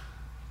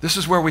 this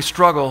is where we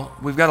struggle.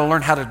 We've got to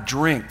learn how to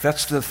drink.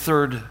 That's the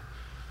third.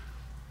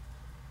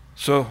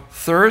 So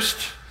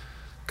thirst,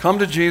 come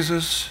to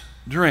Jesus,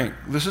 drink.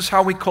 This is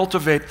how we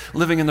cultivate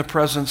living in the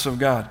presence of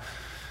God.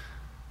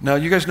 Now,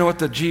 you guys know what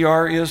the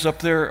GR is up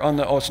there on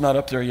the, it's not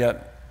up there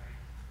yet.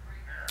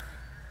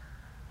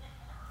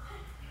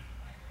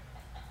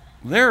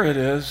 There it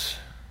is.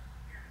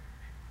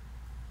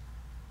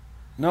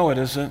 No, it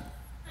isn't.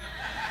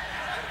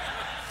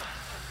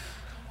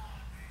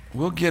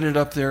 We'll get it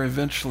up there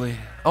eventually.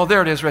 Oh,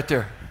 there it is right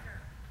there.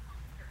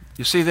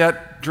 You see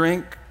that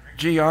drink,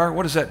 GR?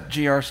 What does that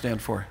GR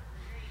stand for?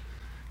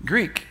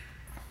 Greek.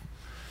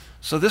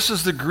 So this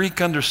is the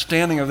Greek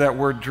understanding of that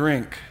word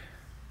drink.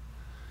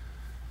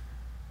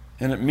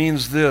 And it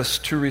means this: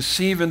 to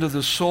receive into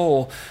the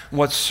soul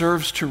what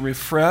serves to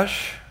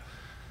refresh,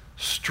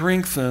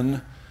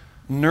 strengthen,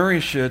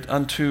 nourish it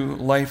unto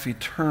life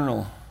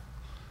eternal.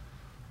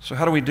 So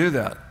how do we do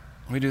that?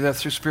 We do that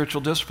through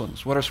spiritual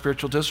disciplines. What are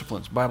spiritual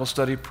disciplines? Bible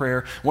study,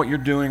 prayer, what you're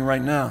doing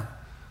right now.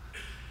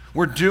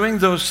 We're doing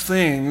those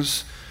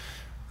things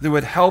that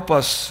would help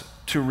us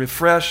to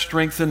refresh,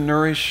 strengthen,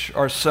 nourish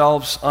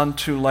ourselves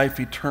unto life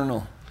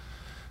eternal.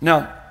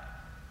 Now,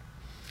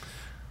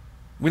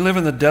 we live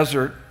in the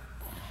desert,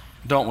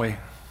 don't we?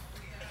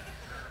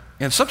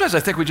 And sometimes I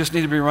think we just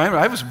need to be reminded.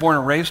 I was born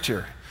and raised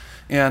here.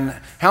 And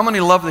how many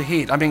love the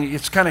heat? I mean,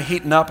 it's kind of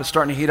heating up. It's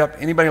starting to heat up.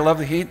 Anybody love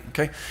the heat?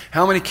 Okay.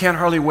 How many can't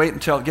hardly wait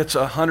until it gets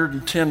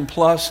 110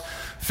 plus?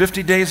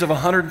 50 days of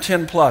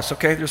 110 plus.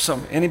 Okay, there's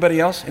some. Anybody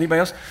else?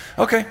 Anybody else?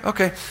 Okay.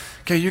 Okay,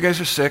 you guys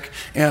are sick.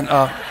 And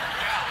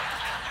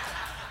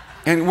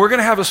we're going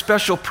to have a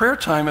special prayer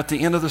time at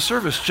the end of the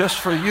service just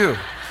for you.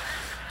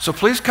 So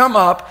please come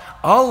up.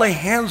 I'll lay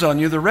hands on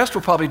you. The rest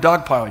will probably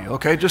dogpile you,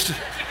 okay?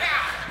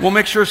 We'll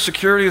make sure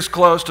security is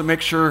close to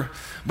make sure.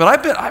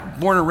 But I'm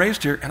born and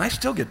raised here, and I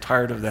still get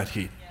tired of that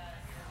heat.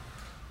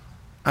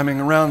 I mean,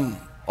 around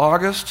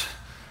August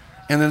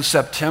and then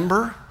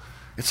September,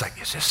 it's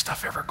like, is this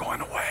stuff ever going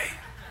away?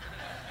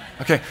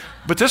 Okay,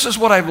 but this is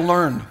what I've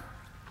learned.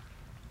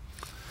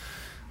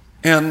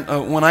 And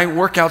when I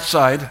work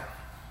outside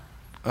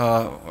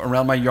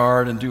around my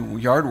yard and do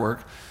yard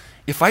work,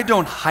 if I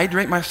don't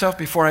hydrate myself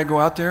before I go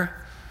out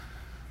there,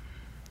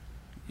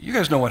 you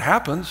guys know what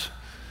happens.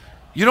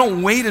 You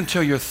don't wait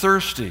until you're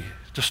thirsty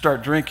to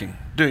start drinking,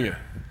 do you?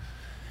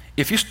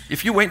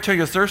 If you wait until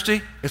you're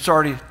thirsty,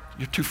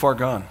 you're too far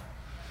gone.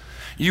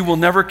 You will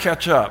never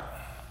catch up.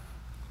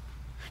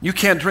 You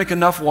can't drink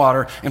enough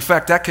water. In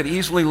fact, that could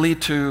easily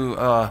lead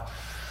to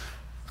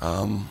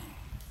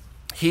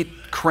heat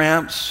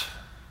cramps,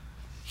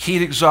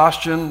 heat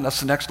exhaustion, that's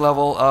the next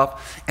level up,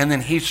 and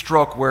then heat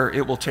stroke where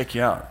it will take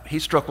you out.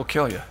 Heat stroke will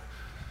kill you.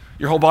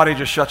 Your whole body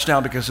just shuts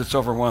down because it's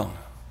overwhelmed.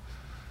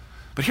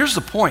 But here's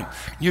the point.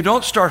 You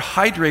don't start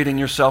hydrating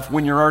yourself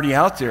when you're already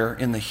out there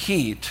in the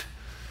heat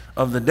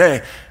of the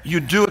day. You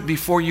do it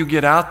before you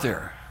get out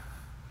there.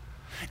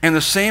 And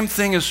the same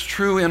thing is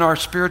true in our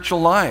spiritual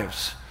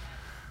lives.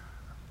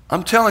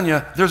 I'm telling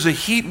you, there's a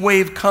heat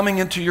wave coming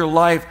into your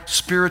life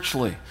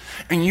spiritually.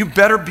 And you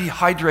better be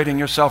hydrating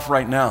yourself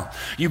right now.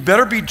 You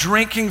better be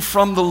drinking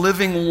from the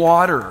living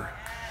water.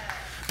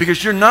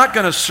 Because you're not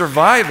going to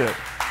survive it.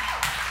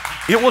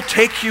 It will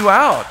take you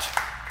out.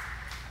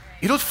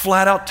 It'll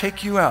flat out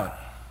take you out.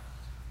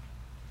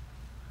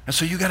 And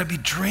so you got to be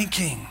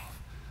drinking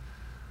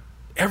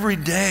every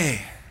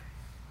day.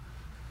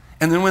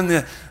 And then when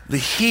the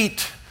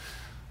heat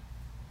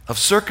of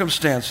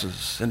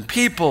circumstances and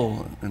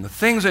people and the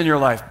things in your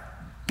life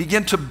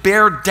begin to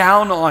bear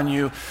down on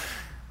you,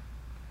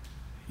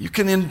 You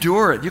can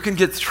endure it. You can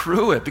get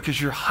through it because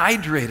you're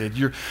hydrated.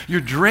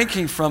 You're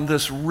drinking from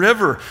this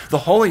river. The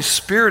Holy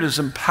Spirit is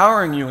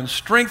empowering you and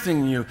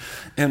strengthening you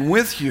and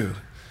with you.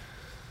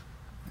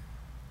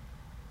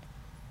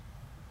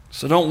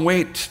 So don't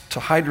wait to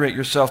hydrate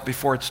yourself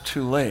before it's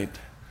too late.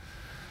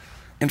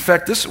 In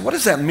fact, what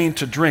does that mean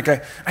to drink? I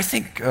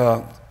think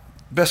the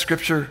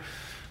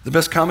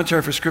best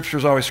commentary for Scripture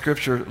is always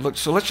Scripture.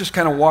 So let's just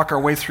kind of walk our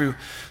way through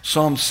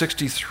Psalm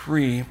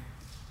 63,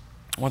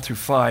 1 through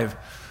 5.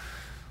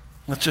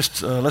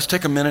 Let's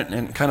take a minute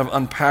and kind of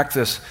unpack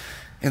this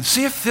and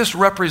see if this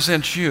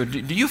represents you.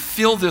 Do you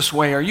feel this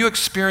way? Are you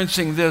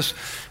experiencing this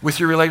with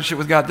your relationship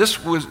with God? This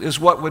is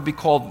what would be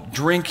called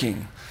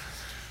drinking.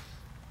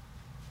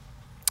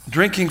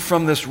 Drinking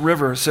from this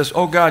river. It says,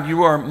 "Oh God,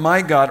 you are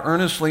my God.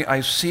 Earnestly I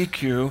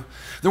seek you."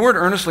 The word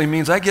earnestly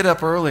means I get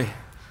up early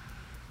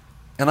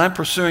and I'm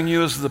pursuing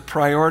you as the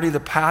priority, the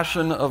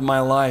passion of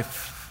my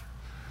life.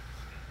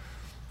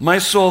 My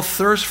soul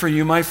thirsts for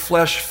you, my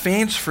flesh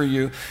faints for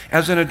you,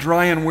 as in a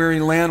dry and weary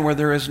land where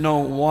there is no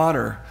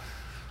water.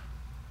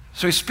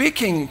 So he's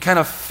speaking kind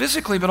of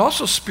physically, but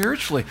also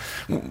spiritually.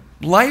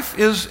 Life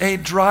is a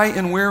dry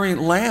and weary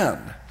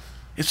land.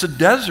 It's a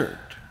desert.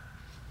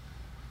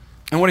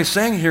 And what he's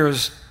saying here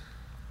is,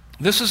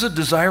 this is a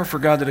desire for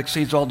God that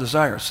exceeds all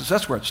desires. So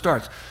that's where it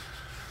starts.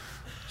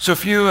 So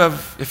if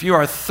you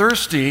are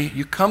thirsty,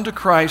 you come to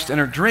Christ and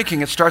are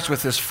drinking, it starts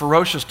with this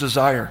ferocious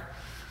desire.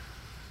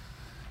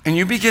 And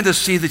you begin to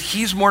see that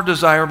he's more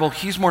desirable,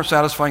 he's more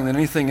satisfying than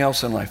anything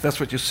else in life. That's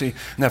what you see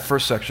in that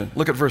first section.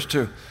 Look at verse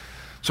 2.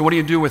 So what do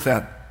you do with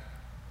that?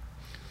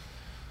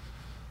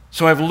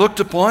 So I've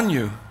looked upon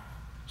you.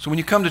 So when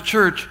you come to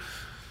church,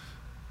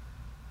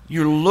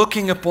 you're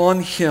looking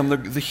upon him.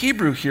 The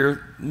Hebrew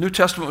here, New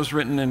Testament was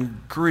written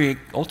in Greek.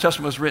 Old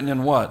Testament was written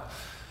in what?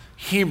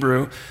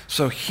 Hebrew.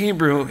 So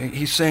Hebrew,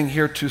 he's saying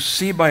here, to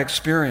see by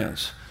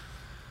experience.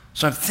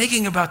 So I'm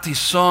thinking about these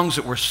songs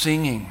that we're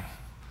singing.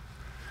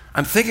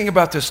 I'm thinking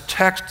about this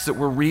text that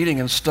we're reading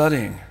and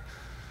studying.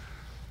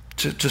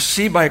 To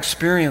see by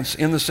experience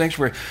in the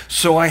sanctuary.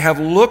 So I have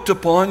looked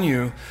upon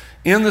you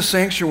in the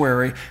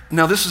sanctuary.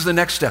 Now this is the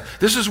next step.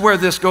 This is where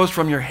this goes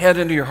from your head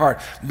into your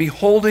heart.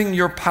 Beholding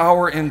your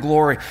power and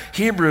glory.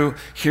 Hebrew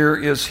here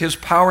is his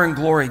power and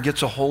glory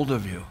gets a hold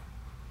of you.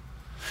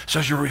 So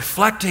as you're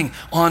reflecting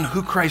on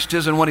who Christ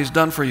is and what he's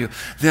done for you,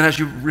 then as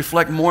you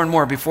reflect more and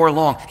more, before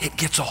long, it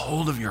gets a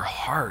hold of your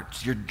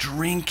heart. You're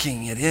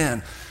drinking it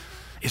in.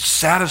 It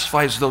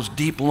satisfies those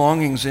deep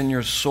longings in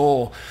your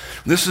soul.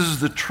 This is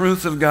the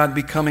truth of God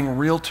becoming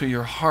real to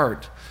your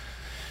heart.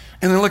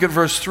 And then look at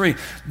verse 3.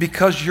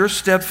 Because your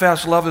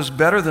steadfast love is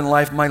better than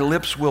life, my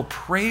lips will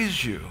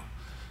praise you.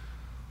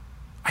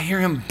 I hear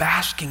him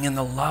basking in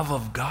the love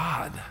of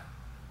God,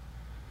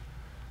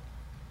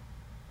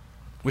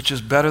 which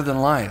is better than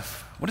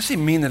life. What does he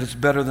mean that it's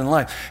better than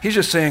life? He's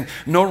just saying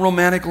no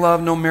romantic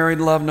love, no married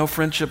love, no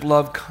friendship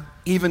love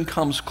even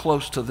comes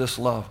close to this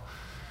love.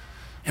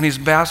 And he's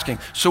basking.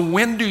 So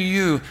when do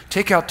you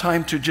take out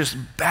time to just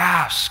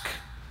bask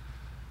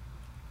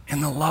in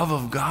the love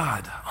of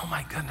God? Oh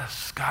my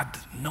goodness, God,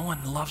 no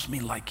one loves me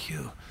like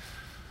you.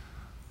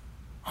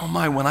 Oh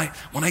my,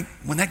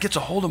 when that gets a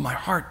hold of my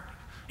heart,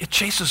 it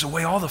chases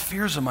away all the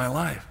fears of my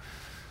life.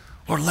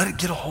 Lord, let it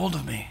get a hold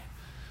of me.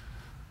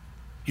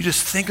 You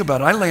just think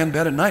about it. I lay in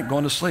bed at night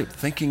going to sleep,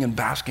 thinking and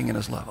basking in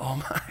his love. Oh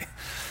my,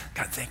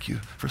 God, thank you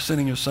for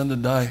sending your son to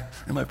die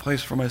in my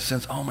place for my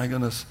sins. Oh my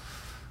goodness.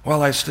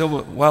 While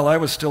I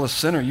was still a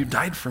sinner, you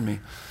died for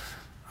me.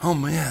 Oh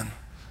man,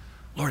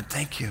 Lord,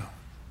 thank you.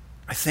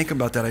 I think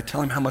about that. I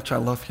tell him how much I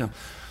love him.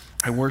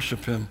 I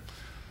worship him.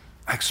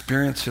 I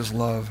experience his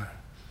love.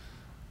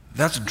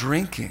 That's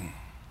drinking.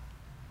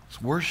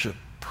 It's worship,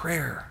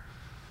 prayer,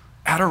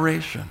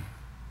 adoration.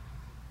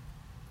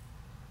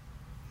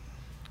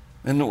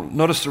 And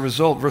notice the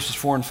result, verses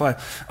 4 and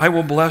 5. I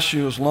will bless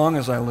you as long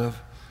as I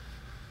live.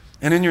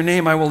 And in your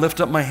name I will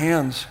lift up my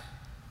hands.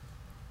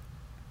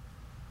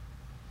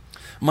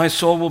 My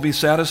soul will be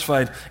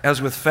satisfied as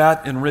with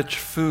fat and rich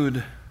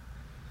food,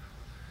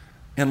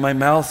 and my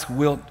mouth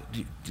will...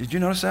 Did you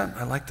notice that?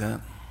 I like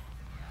that.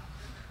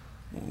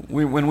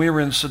 When we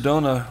were in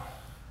Sedona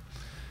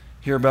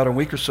here about a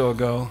week or so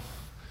ago,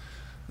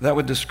 that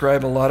would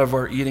describe a lot of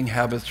our eating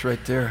habits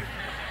right there.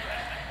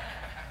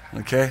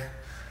 Okay?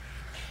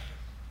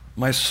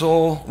 My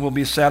soul will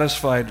be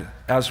satisfied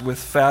as with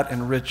fat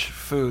and rich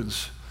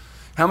foods.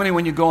 How many,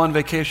 when you go on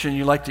vacation,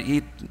 you like to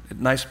eat at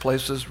nice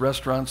places,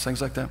 restaurants,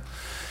 things like that?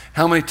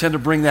 How many tend to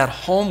bring that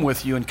home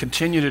with you and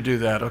continue to do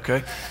that,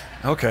 okay?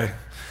 Okay.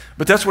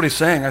 But that's what he's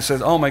saying. I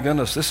said, oh my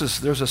goodness,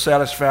 there's a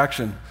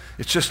satisfaction.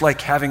 It's just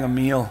like having a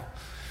meal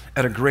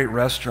at a great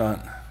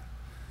restaurant.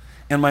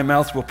 And my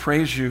mouth will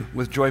praise you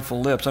with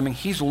joyful lips. I mean,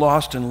 he's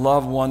lost in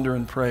love, wonder,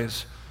 and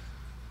praise.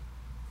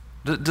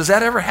 Does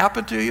that ever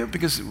happen to you?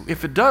 Because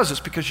if it does, it's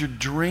because you're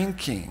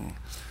drinking.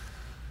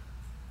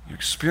 You're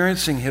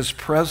experiencing his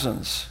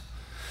presence.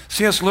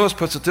 C.S. Lewis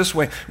puts it this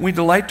way: we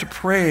delight to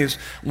praise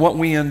what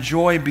we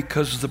enjoy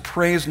because the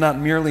praise not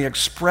merely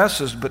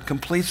expresses but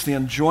completes the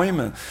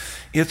enjoyment.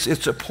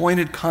 It's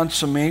appointed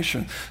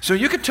consummation. So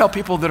you can tell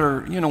people that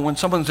are, when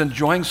someone's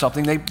enjoying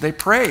something, they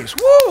praise.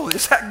 Woo,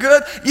 is that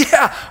good?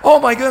 Yeah, oh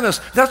my goodness,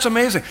 that's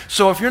amazing.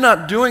 So if you're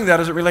not doing that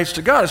as it relates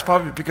to God, it's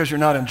probably because you're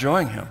not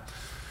enjoying him.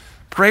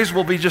 Praise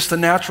will be just the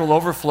natural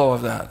overflow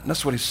of that. And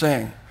that's what he's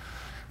saying.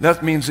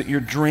 That means that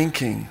you're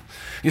drinking.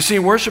 You see,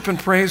 worship and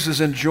praise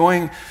is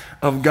enjoying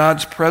of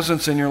God's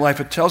presence in your life.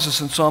 It tells us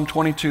in Psalm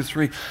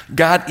 22:3,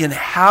 God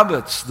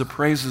inhabits the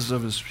praises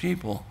of his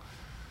people.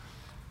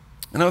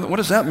 And what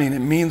does that mean? It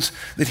means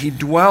that he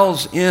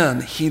dwells in,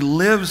 he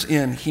lives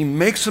in, he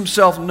makes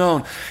himself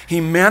known,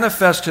 he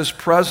manifests his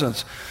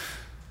presence.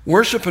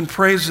 Worship and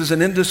praise is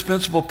an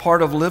indispensable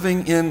part of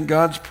living in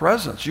God's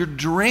presence. You're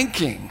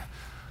drinking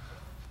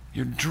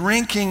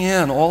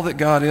in all that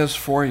God is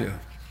for you.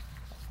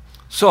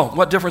 So,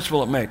 what difference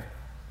will it make?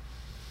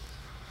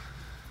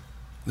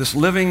 This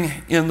living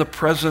in the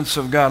presence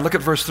of God. Look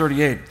at verse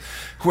 38.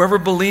 Whoever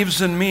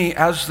believes in me,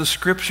 as the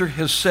scripture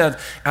has said,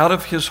 out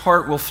of his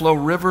heart will flow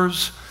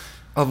rivers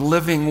of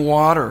living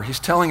water. He's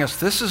telling us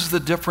this is the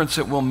difference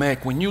it will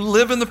make. When you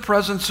live in the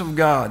presence of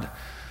God.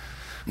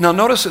 Now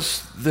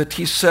notice that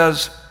he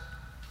says,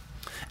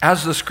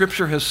 as the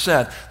scripture has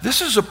said.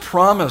 This is a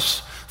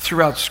promise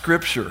throughout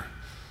scripture.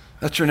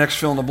 That's your next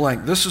fill in the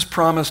blank. This is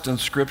promised in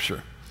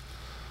scripture.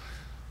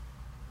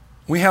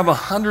 We have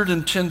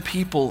 110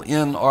 people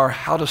in our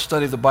How to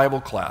Study the Bible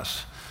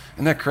class.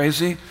 Isn't that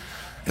crazy?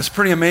 It's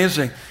pretty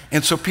amazing.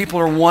 And so people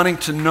are wanting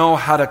to know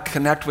how to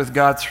connect with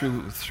God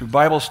through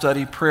Bible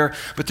study, prayer.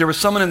 But there was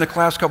someone in the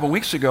class a couple of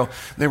weeks ago,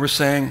 they were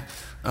saying,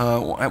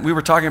 we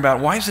were talking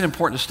about, why is it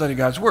important to study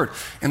God's Word?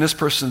 And this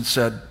person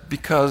said,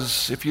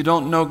 because if you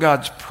don't know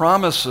God's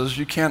promises,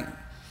 you can't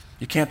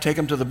take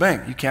them to the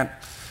bank. You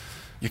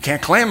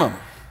can't claim them.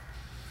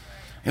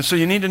 And so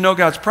you need to know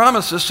God's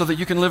promises so that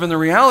you can live in the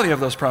reality of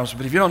those promises.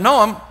 But if you don't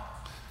know them,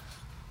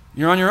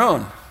 you're on your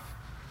own.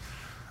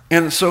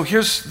 And so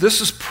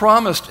this is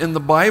promised in the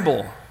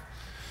Bible.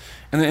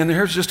 And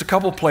here's just a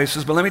couple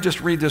places, but let me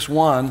just read this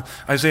one,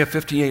 Isaiah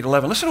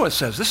 58:11. Listen to what it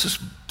says. This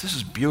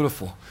is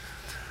beautiful.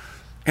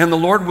 And the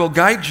Lord will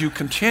guide you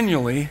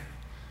continually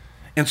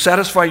and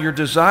satisfy your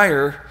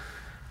desire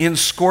in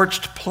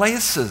scorched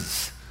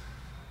places.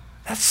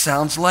 That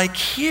sounds like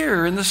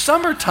here in the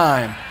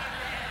summertime.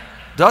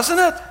 Doesn't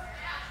it?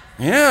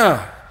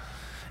 Yeah.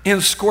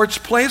 In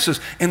scorched places,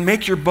 and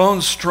make your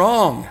bones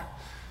strong.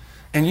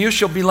 And you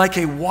shall be like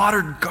a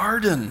watered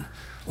garden,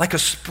 like a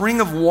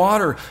spring of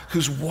water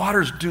whose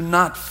waters do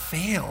not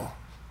fail.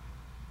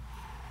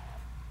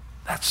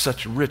 That's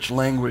such rich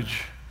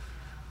language.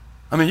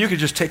 I mean, you could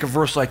just take a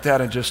verse like that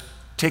and just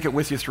take it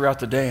with you throughout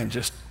the day and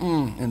just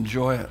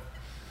enjoy it.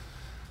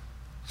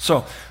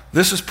 So,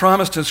 this is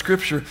promised in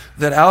Scripture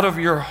that out of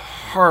your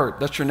heart,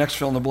 that's your next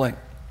fill in the blank.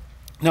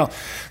 Now,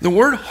 the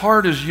word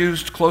heart is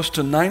used close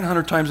to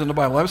 900 times in the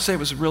Bible. I would say it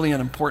was really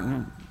an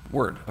important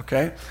word,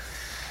 okay?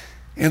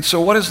 And so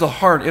what is the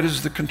heart? It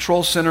is the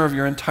control center of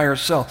your entire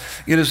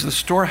self. It is the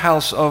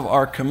storehouse of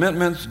our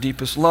commitments,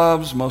 deepest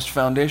loves, most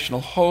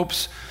foundational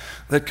hopes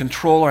that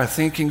control our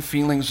thinking,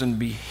 feelings, and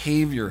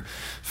behavior.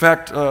 In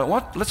fact,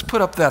 let's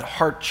put up that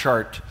heart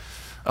chart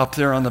up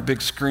there on the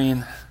big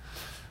screen.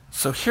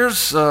 So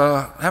here's,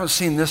 I haven't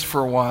seen this for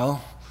a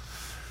while.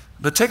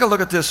 But take a look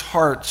at this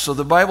heart. So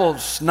the Bible,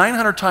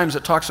 900 times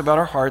it talks about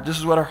our heart. This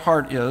is what our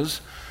heart is.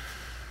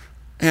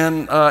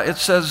 And it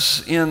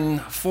says in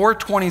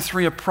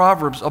 4:23 of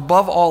Proverbs,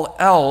 above all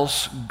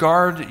else,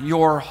 guard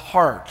your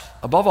heart.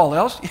 Above all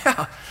else?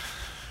 Yeah.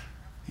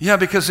 Yeah,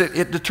 because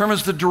it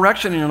determines the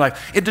direction in your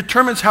life. It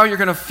determines how you're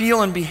going to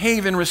feel and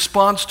behave in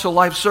response to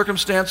life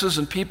circumstances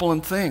and people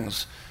and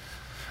things.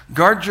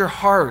 Guard your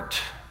heart.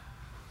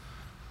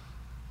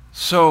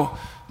 So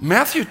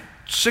Matthew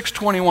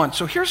 6:21.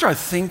 So here's our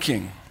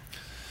thinking.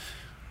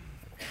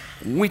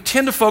 We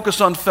tend to focus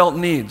on felt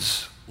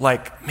needs.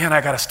 Like, man,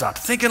 I got to stop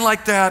thinking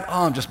like that.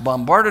 Oh, I'm just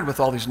bombarded with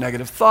all these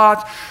negative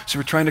thoughts. So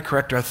we're trying to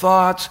correct our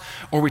thoughts,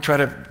 or we try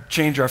to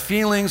change our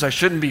feelings. I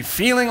shouldn't be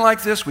feeling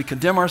like this. We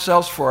condemn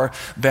ourselves for our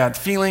bad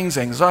feelings,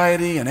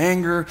 anxiety and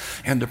anger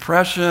and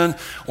depression,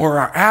 or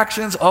our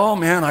actions. Oh,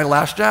 man, I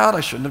lashed out.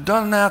 I shouldn't have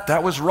done that.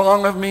 That was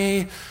wrong of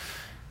me.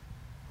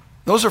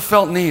 Those are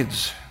felt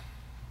needs.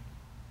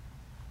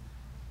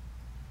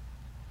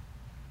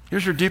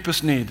 Here's your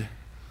deepest need.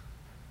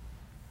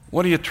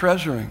 What are you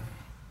treasuring?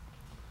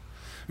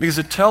 Because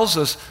it tells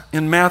us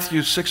in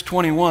Matthew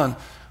 6:21,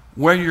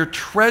 where your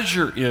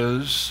treasure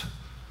is,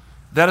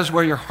 that is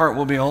where your heart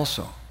will be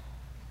also.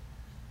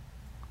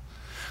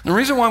 The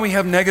reason why we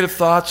have negative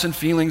thoughts and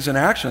feelings and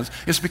actions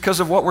is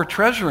because of what we're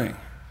treasuring.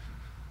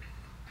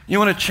 You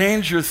want to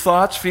change your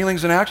thoughts,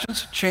 feelings, and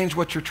actions? Change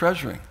what you're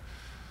treasuring.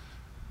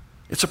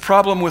 It's a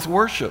problem with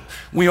worship.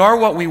 We are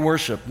what we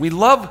worship. We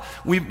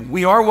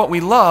are what we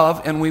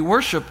love, and we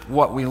worship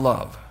what we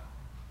love.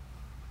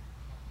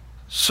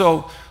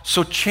 So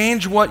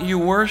change what you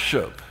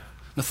worship.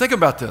 Now think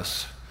about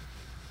this.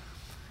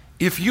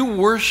 If you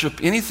worship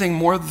anything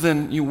more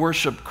than you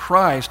worship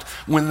Christ,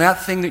 when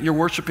that thing that you're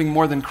worshiping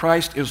more than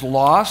Christ is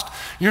lost,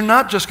 you're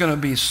not just going to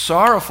be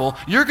sorrowful,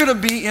 you're going to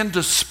be in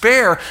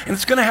despair, and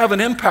it's going to have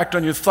an impact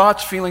on your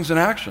thoughts, feelings, and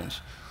actions.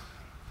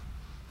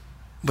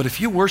 But if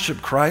you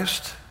worship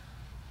Christ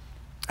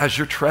as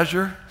your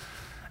treasure,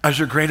 as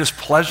your greatest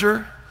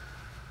pleasure,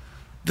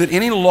 that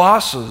any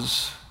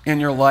losses in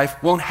your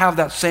life won't have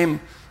that same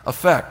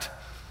effect.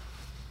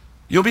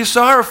 You'll be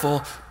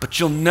sorrowful, but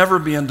you'll never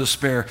be in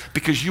despair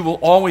because you will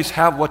always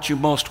have what you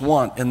most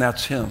want, and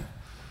that's Him.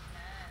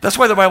 That's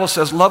why the Bible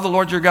says, love the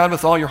Lord your God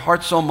with all your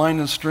heart, soul, mind,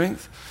 and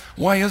strength.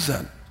 Why is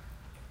that?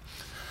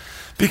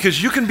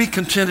 Because you can be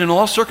content in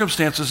all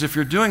circumstances if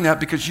you're doing that,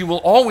 because you will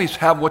always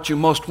have what you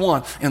most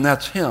want, and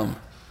that's Him.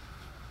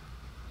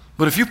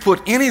 But if you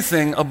put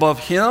anything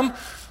above Him,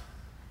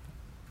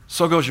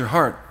 so goes your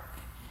heart.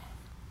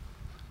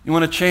 You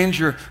want to change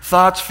your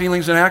thoughts,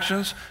 feelings, and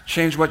actions?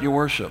 Change what you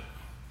worship.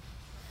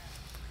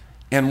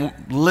 And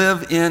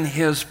live in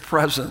His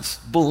presence.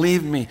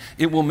 Believe me,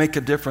 it will make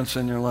a difference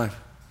in your life.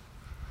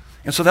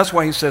 And so that's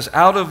why He says,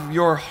 out of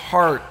your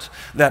heart,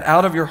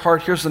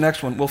 here's the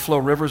next one, will flow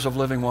rivers of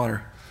living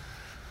water.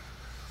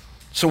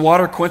 So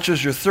water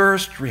quenches your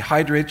thirst,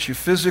 rehydrates you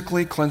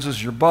physically,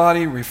 cleanses your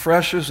body,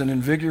 refreshes and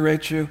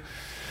invigorates you.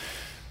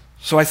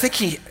 So I think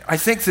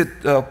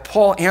that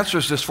Paul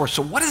answers this for us.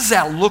 So what does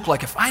that look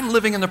like? If I'm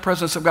living in the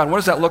presence of God, what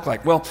does that look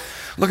like? Well,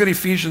 look at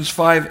Ephesians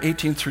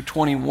 5:18 through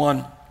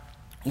 21.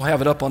 We'll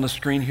have it up on the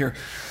screen here.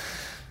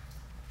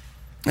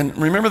 And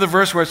remember the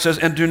verse where it says,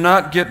 and do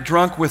not get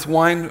drunk with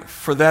wine,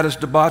 for that is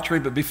debauchery,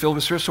 but be filled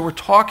with Spirit. So we're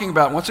talking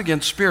about, once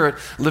again, Spirit,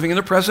 living in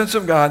the presence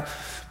of God,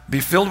 be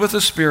filled with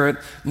the Spirit.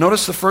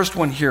 Notice the first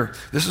one here.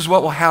 This is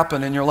what will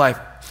happen in your life.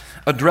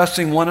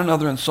 Addressing one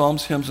another in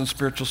psalms, hymns, and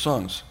spiritual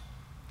songs.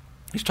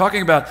 He's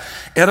talking about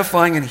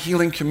edifying and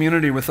healing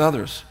community with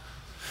others.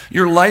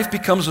 Your life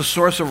becomes a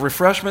source of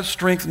refreshment,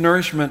 strength,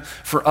 nourishment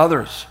for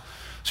others.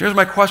 So here's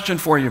my question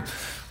for you.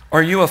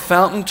 Are you a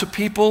fountain to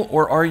people,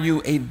 or are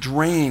you a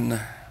drain?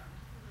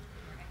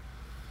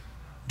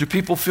 Do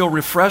people feel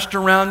refreshed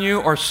around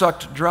you or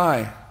sucked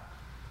dry?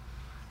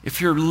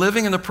 If you're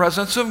living in the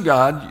presence of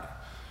God,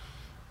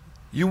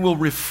 you will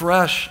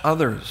refresh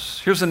others.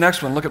 Here's the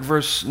next one. Look at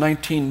verse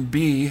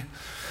 19b.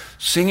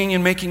 Singing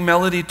and making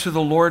melody to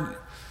the Lord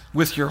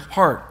with your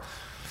heart.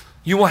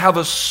 You will have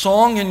a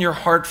song in your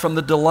heart from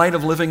the delight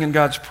of living in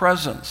God's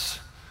presence.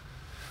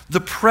 The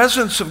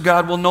presence of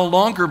God will no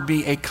longer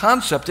be a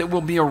concept, it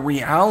will be a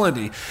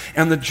reality.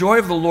 And the joy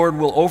of the Lord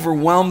will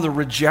overwhelm the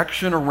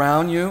rejection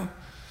around you.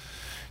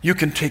 You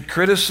can take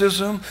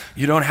criticism.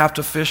 You don't have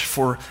to fish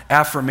for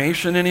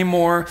affirmation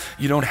anymore.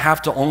 You don't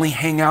have to only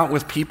hang out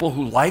with people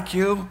who like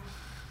you.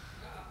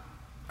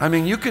 I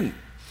mean, you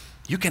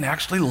can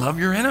actually love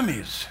your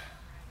enemies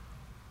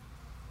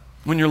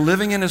when you're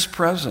living in His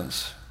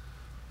presence.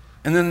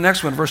 And then the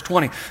next one, verse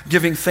 20,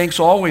 giving thanks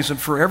always and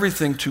for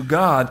everything to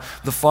God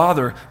the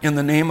Father in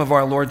the name of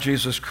our Lord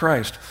Jesus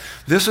Christ.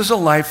 This is a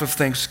life of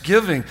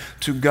thanksgiving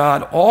to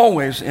God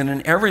always and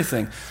in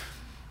everything.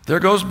 There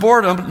goes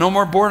boredom. No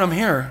more boredom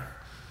here.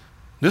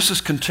 This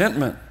is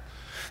contentment.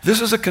 This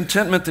is a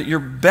contentment that your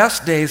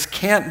best days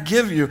can't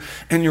give you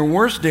and your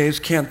worst days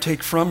can't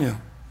take from you.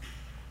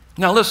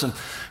 Now listen,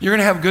 you're going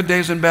to have good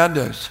days and bad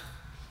days.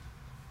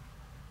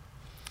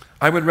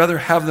 I would rather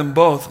have them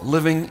both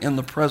living in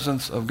the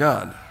presence of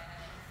God.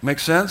 Make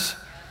sense?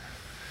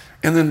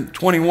 And then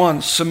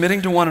 21,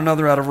 submitting to one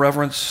another out of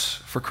reverence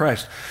for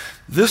Christ.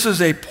 This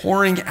is a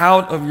pouring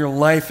out of your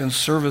life in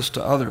service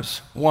to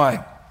others.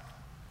 Why?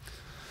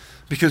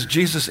 Because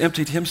Jesus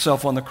emptied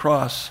Himself on the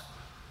cross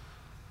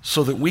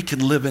so that we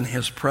can live in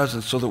His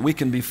presence, so that we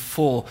can be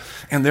full.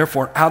 And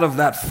therefore, out of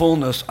that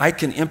fullness, I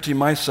can empty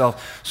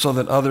myself so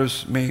that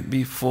others may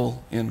be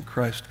full in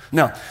Christ.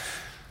 Now,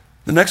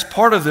 the next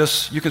part of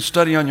this you can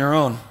study on your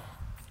own.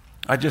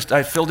 I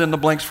filled in the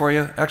blanks for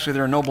you. Actually,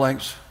 there are no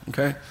blanks,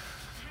 okay?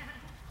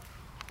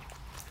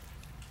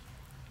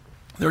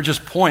 They're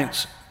just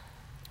points.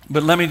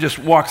 But let me just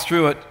walk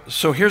through it.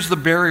 So here's the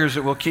barriers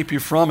that will keep you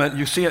from it.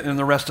 You see it in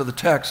the rest of the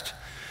text.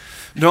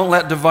 Don't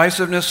let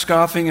divisiveness,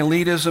 scoffing,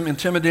 elitism,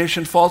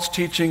 intimidation, false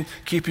teaching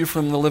keep you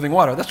from the living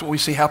water. That's what we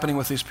see happening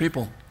with these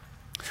people.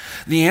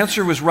 The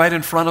answer was right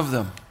in front of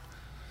them,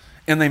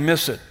 and they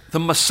miss it. The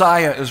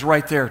Messiah is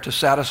right there to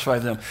satisfy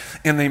them,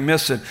 and they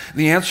miss it.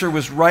 The answer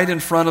was right in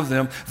front of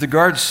them. The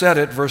guard said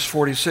it, verse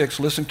 46.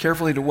 Listen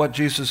carefully to what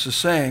Jesus is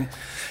saying.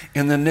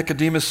 And then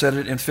Nicodemus said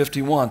it in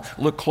 51.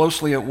 Look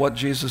closely at what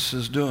Jesus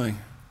is doing.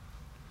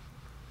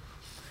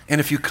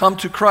 And if you come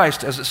to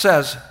Christ, as it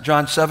says,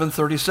 John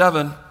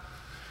 7:37,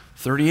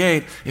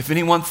 38, if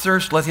anyone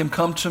thirsts, let him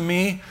come to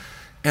me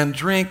and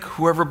drink.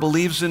 Whoever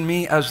believes in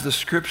me, as the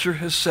scripture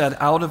has said,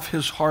 out of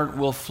his heart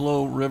will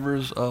flow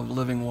rivers of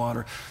living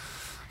water.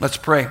 Let's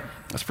pray.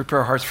 Let's prepare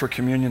our hearts for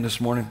communion this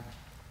morning.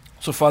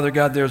 So, Father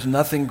God, there's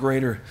nothing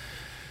greater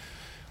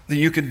that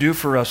you could do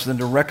for us than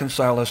to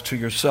reconcile us to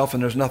yourself,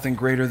 and there's nothing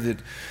greater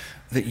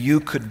that you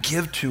could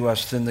give to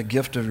us than the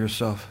gift of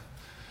yourself.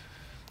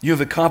 You have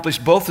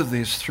accomplished both of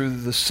these through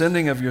the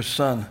sending of your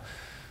Son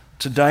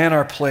to die in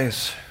our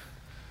place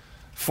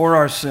for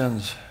our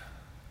sins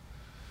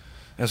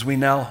as we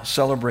now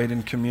celebrate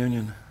in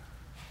communion.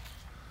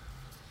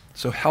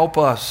 So help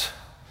us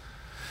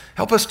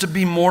to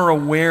be more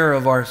aware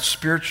of our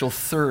spiritual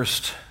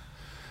thirst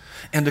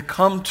and to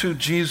come to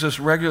Jesus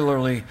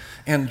regularly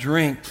and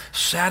drink,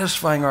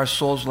 satisfying our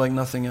souls like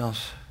nothing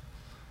else.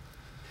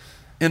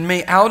 And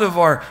may out of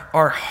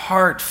our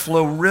heart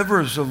flow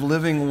rivers of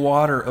living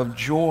water of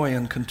joy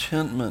and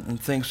contentment and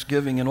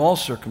thanksgiving in all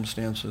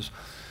circumstances,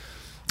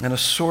 and a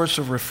source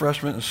of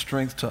refreshment and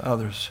strength to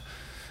others.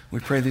 We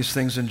pray these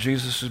things in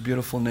Jesus'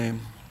 beautiful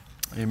name.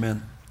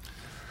 Amen.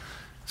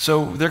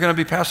 So they're going to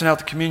be passing out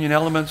the communion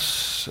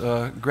elements.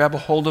 Grab a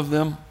hold of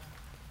them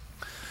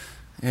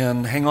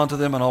and hang on to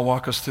them, and I'll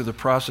walk us through the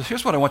process.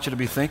 Here's what I want you to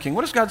be thinking.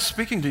 What is God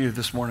speaking to you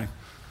this morning?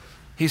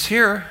 He's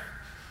here.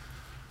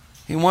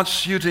 He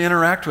wants you to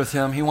interact with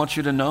Him. He wants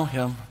you to know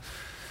Him.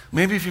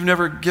 Maybe if you've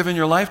never given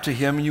your life to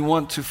Him, you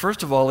want to,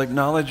 first of all,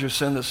 acknowledge your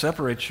sin that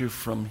separates you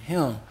from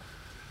Him,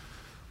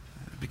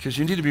 because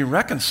you need to be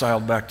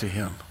reconciled back to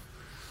Him.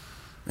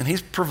 And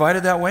He's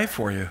provided that way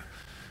for you.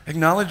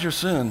 Acknowledge your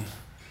sin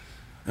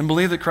and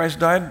believe that Christ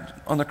died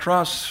on the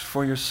cross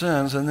for your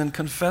sins, and then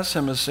confess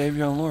Him as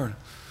Savior and Lord.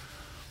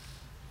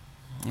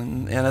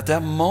 And at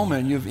that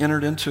moment, you've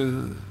entered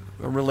into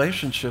a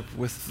relationship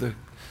with the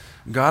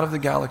God of the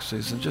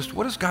galaxies. And just,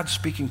 what is God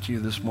speaking to you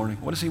this morning?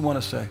 What does He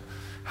want to say?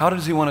 How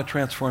does He want to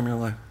transform your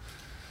life?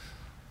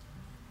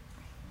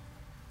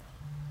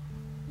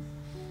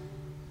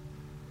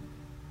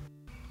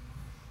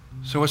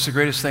 So what's the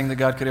greatest thing that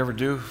God could ever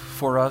do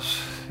for us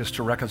is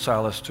to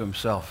reconcile us to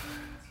Himself.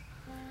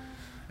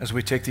 As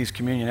we take these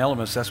communion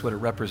elements, that's what it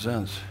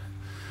represents.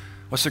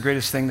 What's the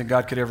greatest thing that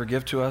God could ever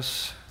give to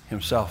us?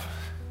 Himself,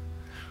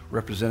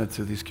 represented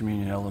through these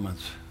communion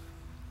elements.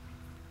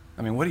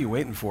 I mean, what are you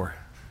waiting for?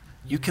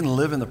 You can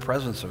live in the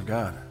presence of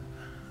God.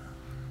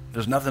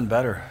 There's nothing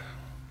better.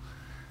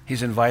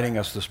 He's inviting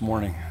us this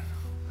morning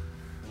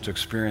to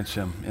experience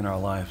Him in our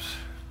lives,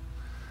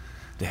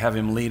 to have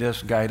Him lead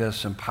us, guide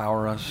us,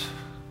 empower us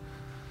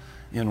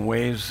in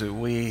ways that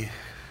we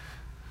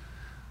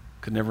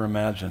could never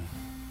imagine.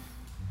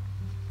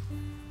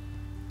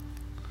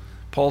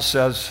 Paul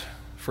says,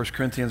 1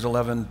 Corinthians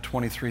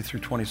 11:23 through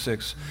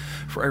 26,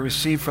 "For I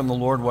received from the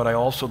Lord what I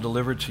also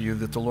delivered to you,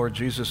 that the Lord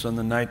Jesus on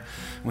the night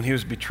when He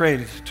was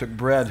betrayed took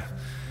bread.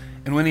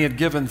 And when He had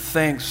given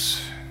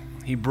thanks,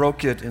 He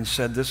broke it and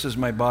said, 'This is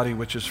my body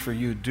which is for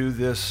you. Do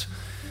this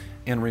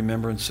in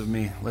remembrance of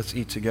me.'" Let's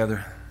eat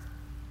together.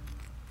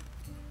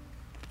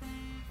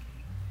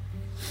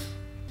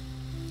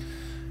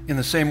 In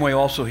the same way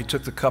also He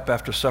took the cup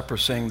after supper,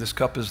 saying, "This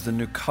cup is the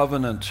new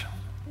covenant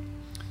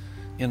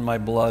in my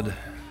blood.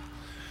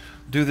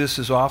 Do this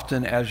as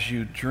often as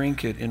you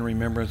drink it in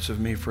remembrance of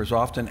me. For as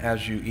often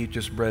as you eat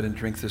this bread and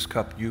drink this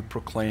cup, you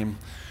proclaim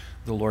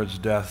the Lord's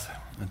death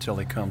until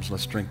He comes."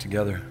 Let's drink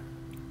together.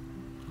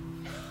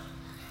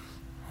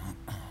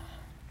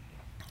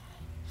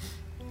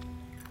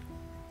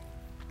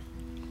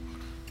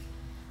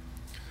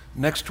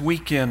 Next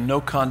weekend, no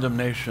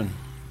condemnation.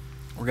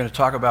 We're going to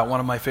talk about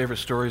one of my favorite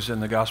stories in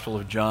the Gospel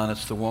of John.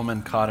 It's the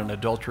woman caught in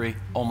adultery.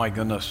 Oh my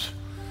goodness.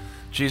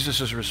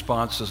 Jesus'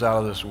 response is out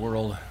of this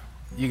world.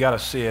 You got to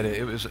see it.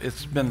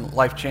 It's been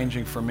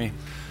life-changing for me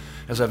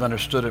as I've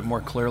understood it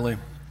more clearly.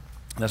 And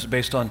that's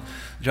based on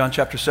John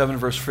chapter 7,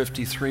 verse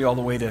 53, all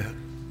the way to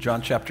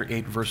John chapter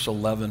 8, verse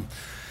 11.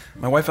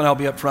 My wife and I will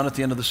be up front at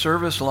the end of the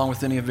service, along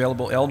with any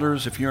available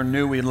elders. If you're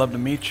new, we'd love to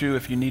meet you.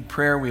 If you need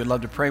prayer, we'd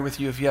love to pray with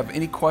you. If you have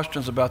any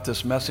questions about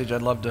this message,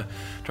 I'd love to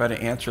try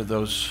to answer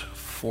those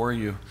for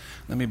you.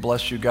 Let me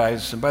bless you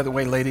guys. And by the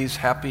way, ladies,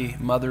 happy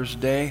Mother's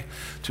Day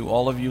to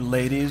all of you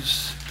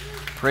ladies.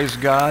 Praise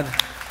God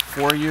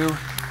for you.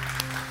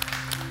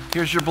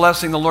 Here's your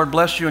blessing. The Lord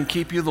bless you and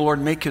keep you. The Lord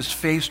make His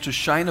face to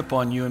shine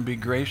upon you and be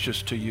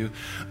gracious to you.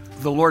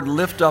 The Lord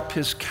lift up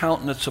His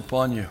countenance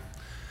upon you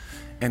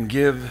and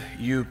give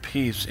you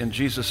peace. In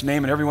Jesus'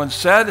 name. And everyone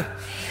said,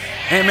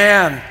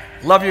 Amen.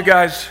 Love you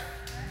guys.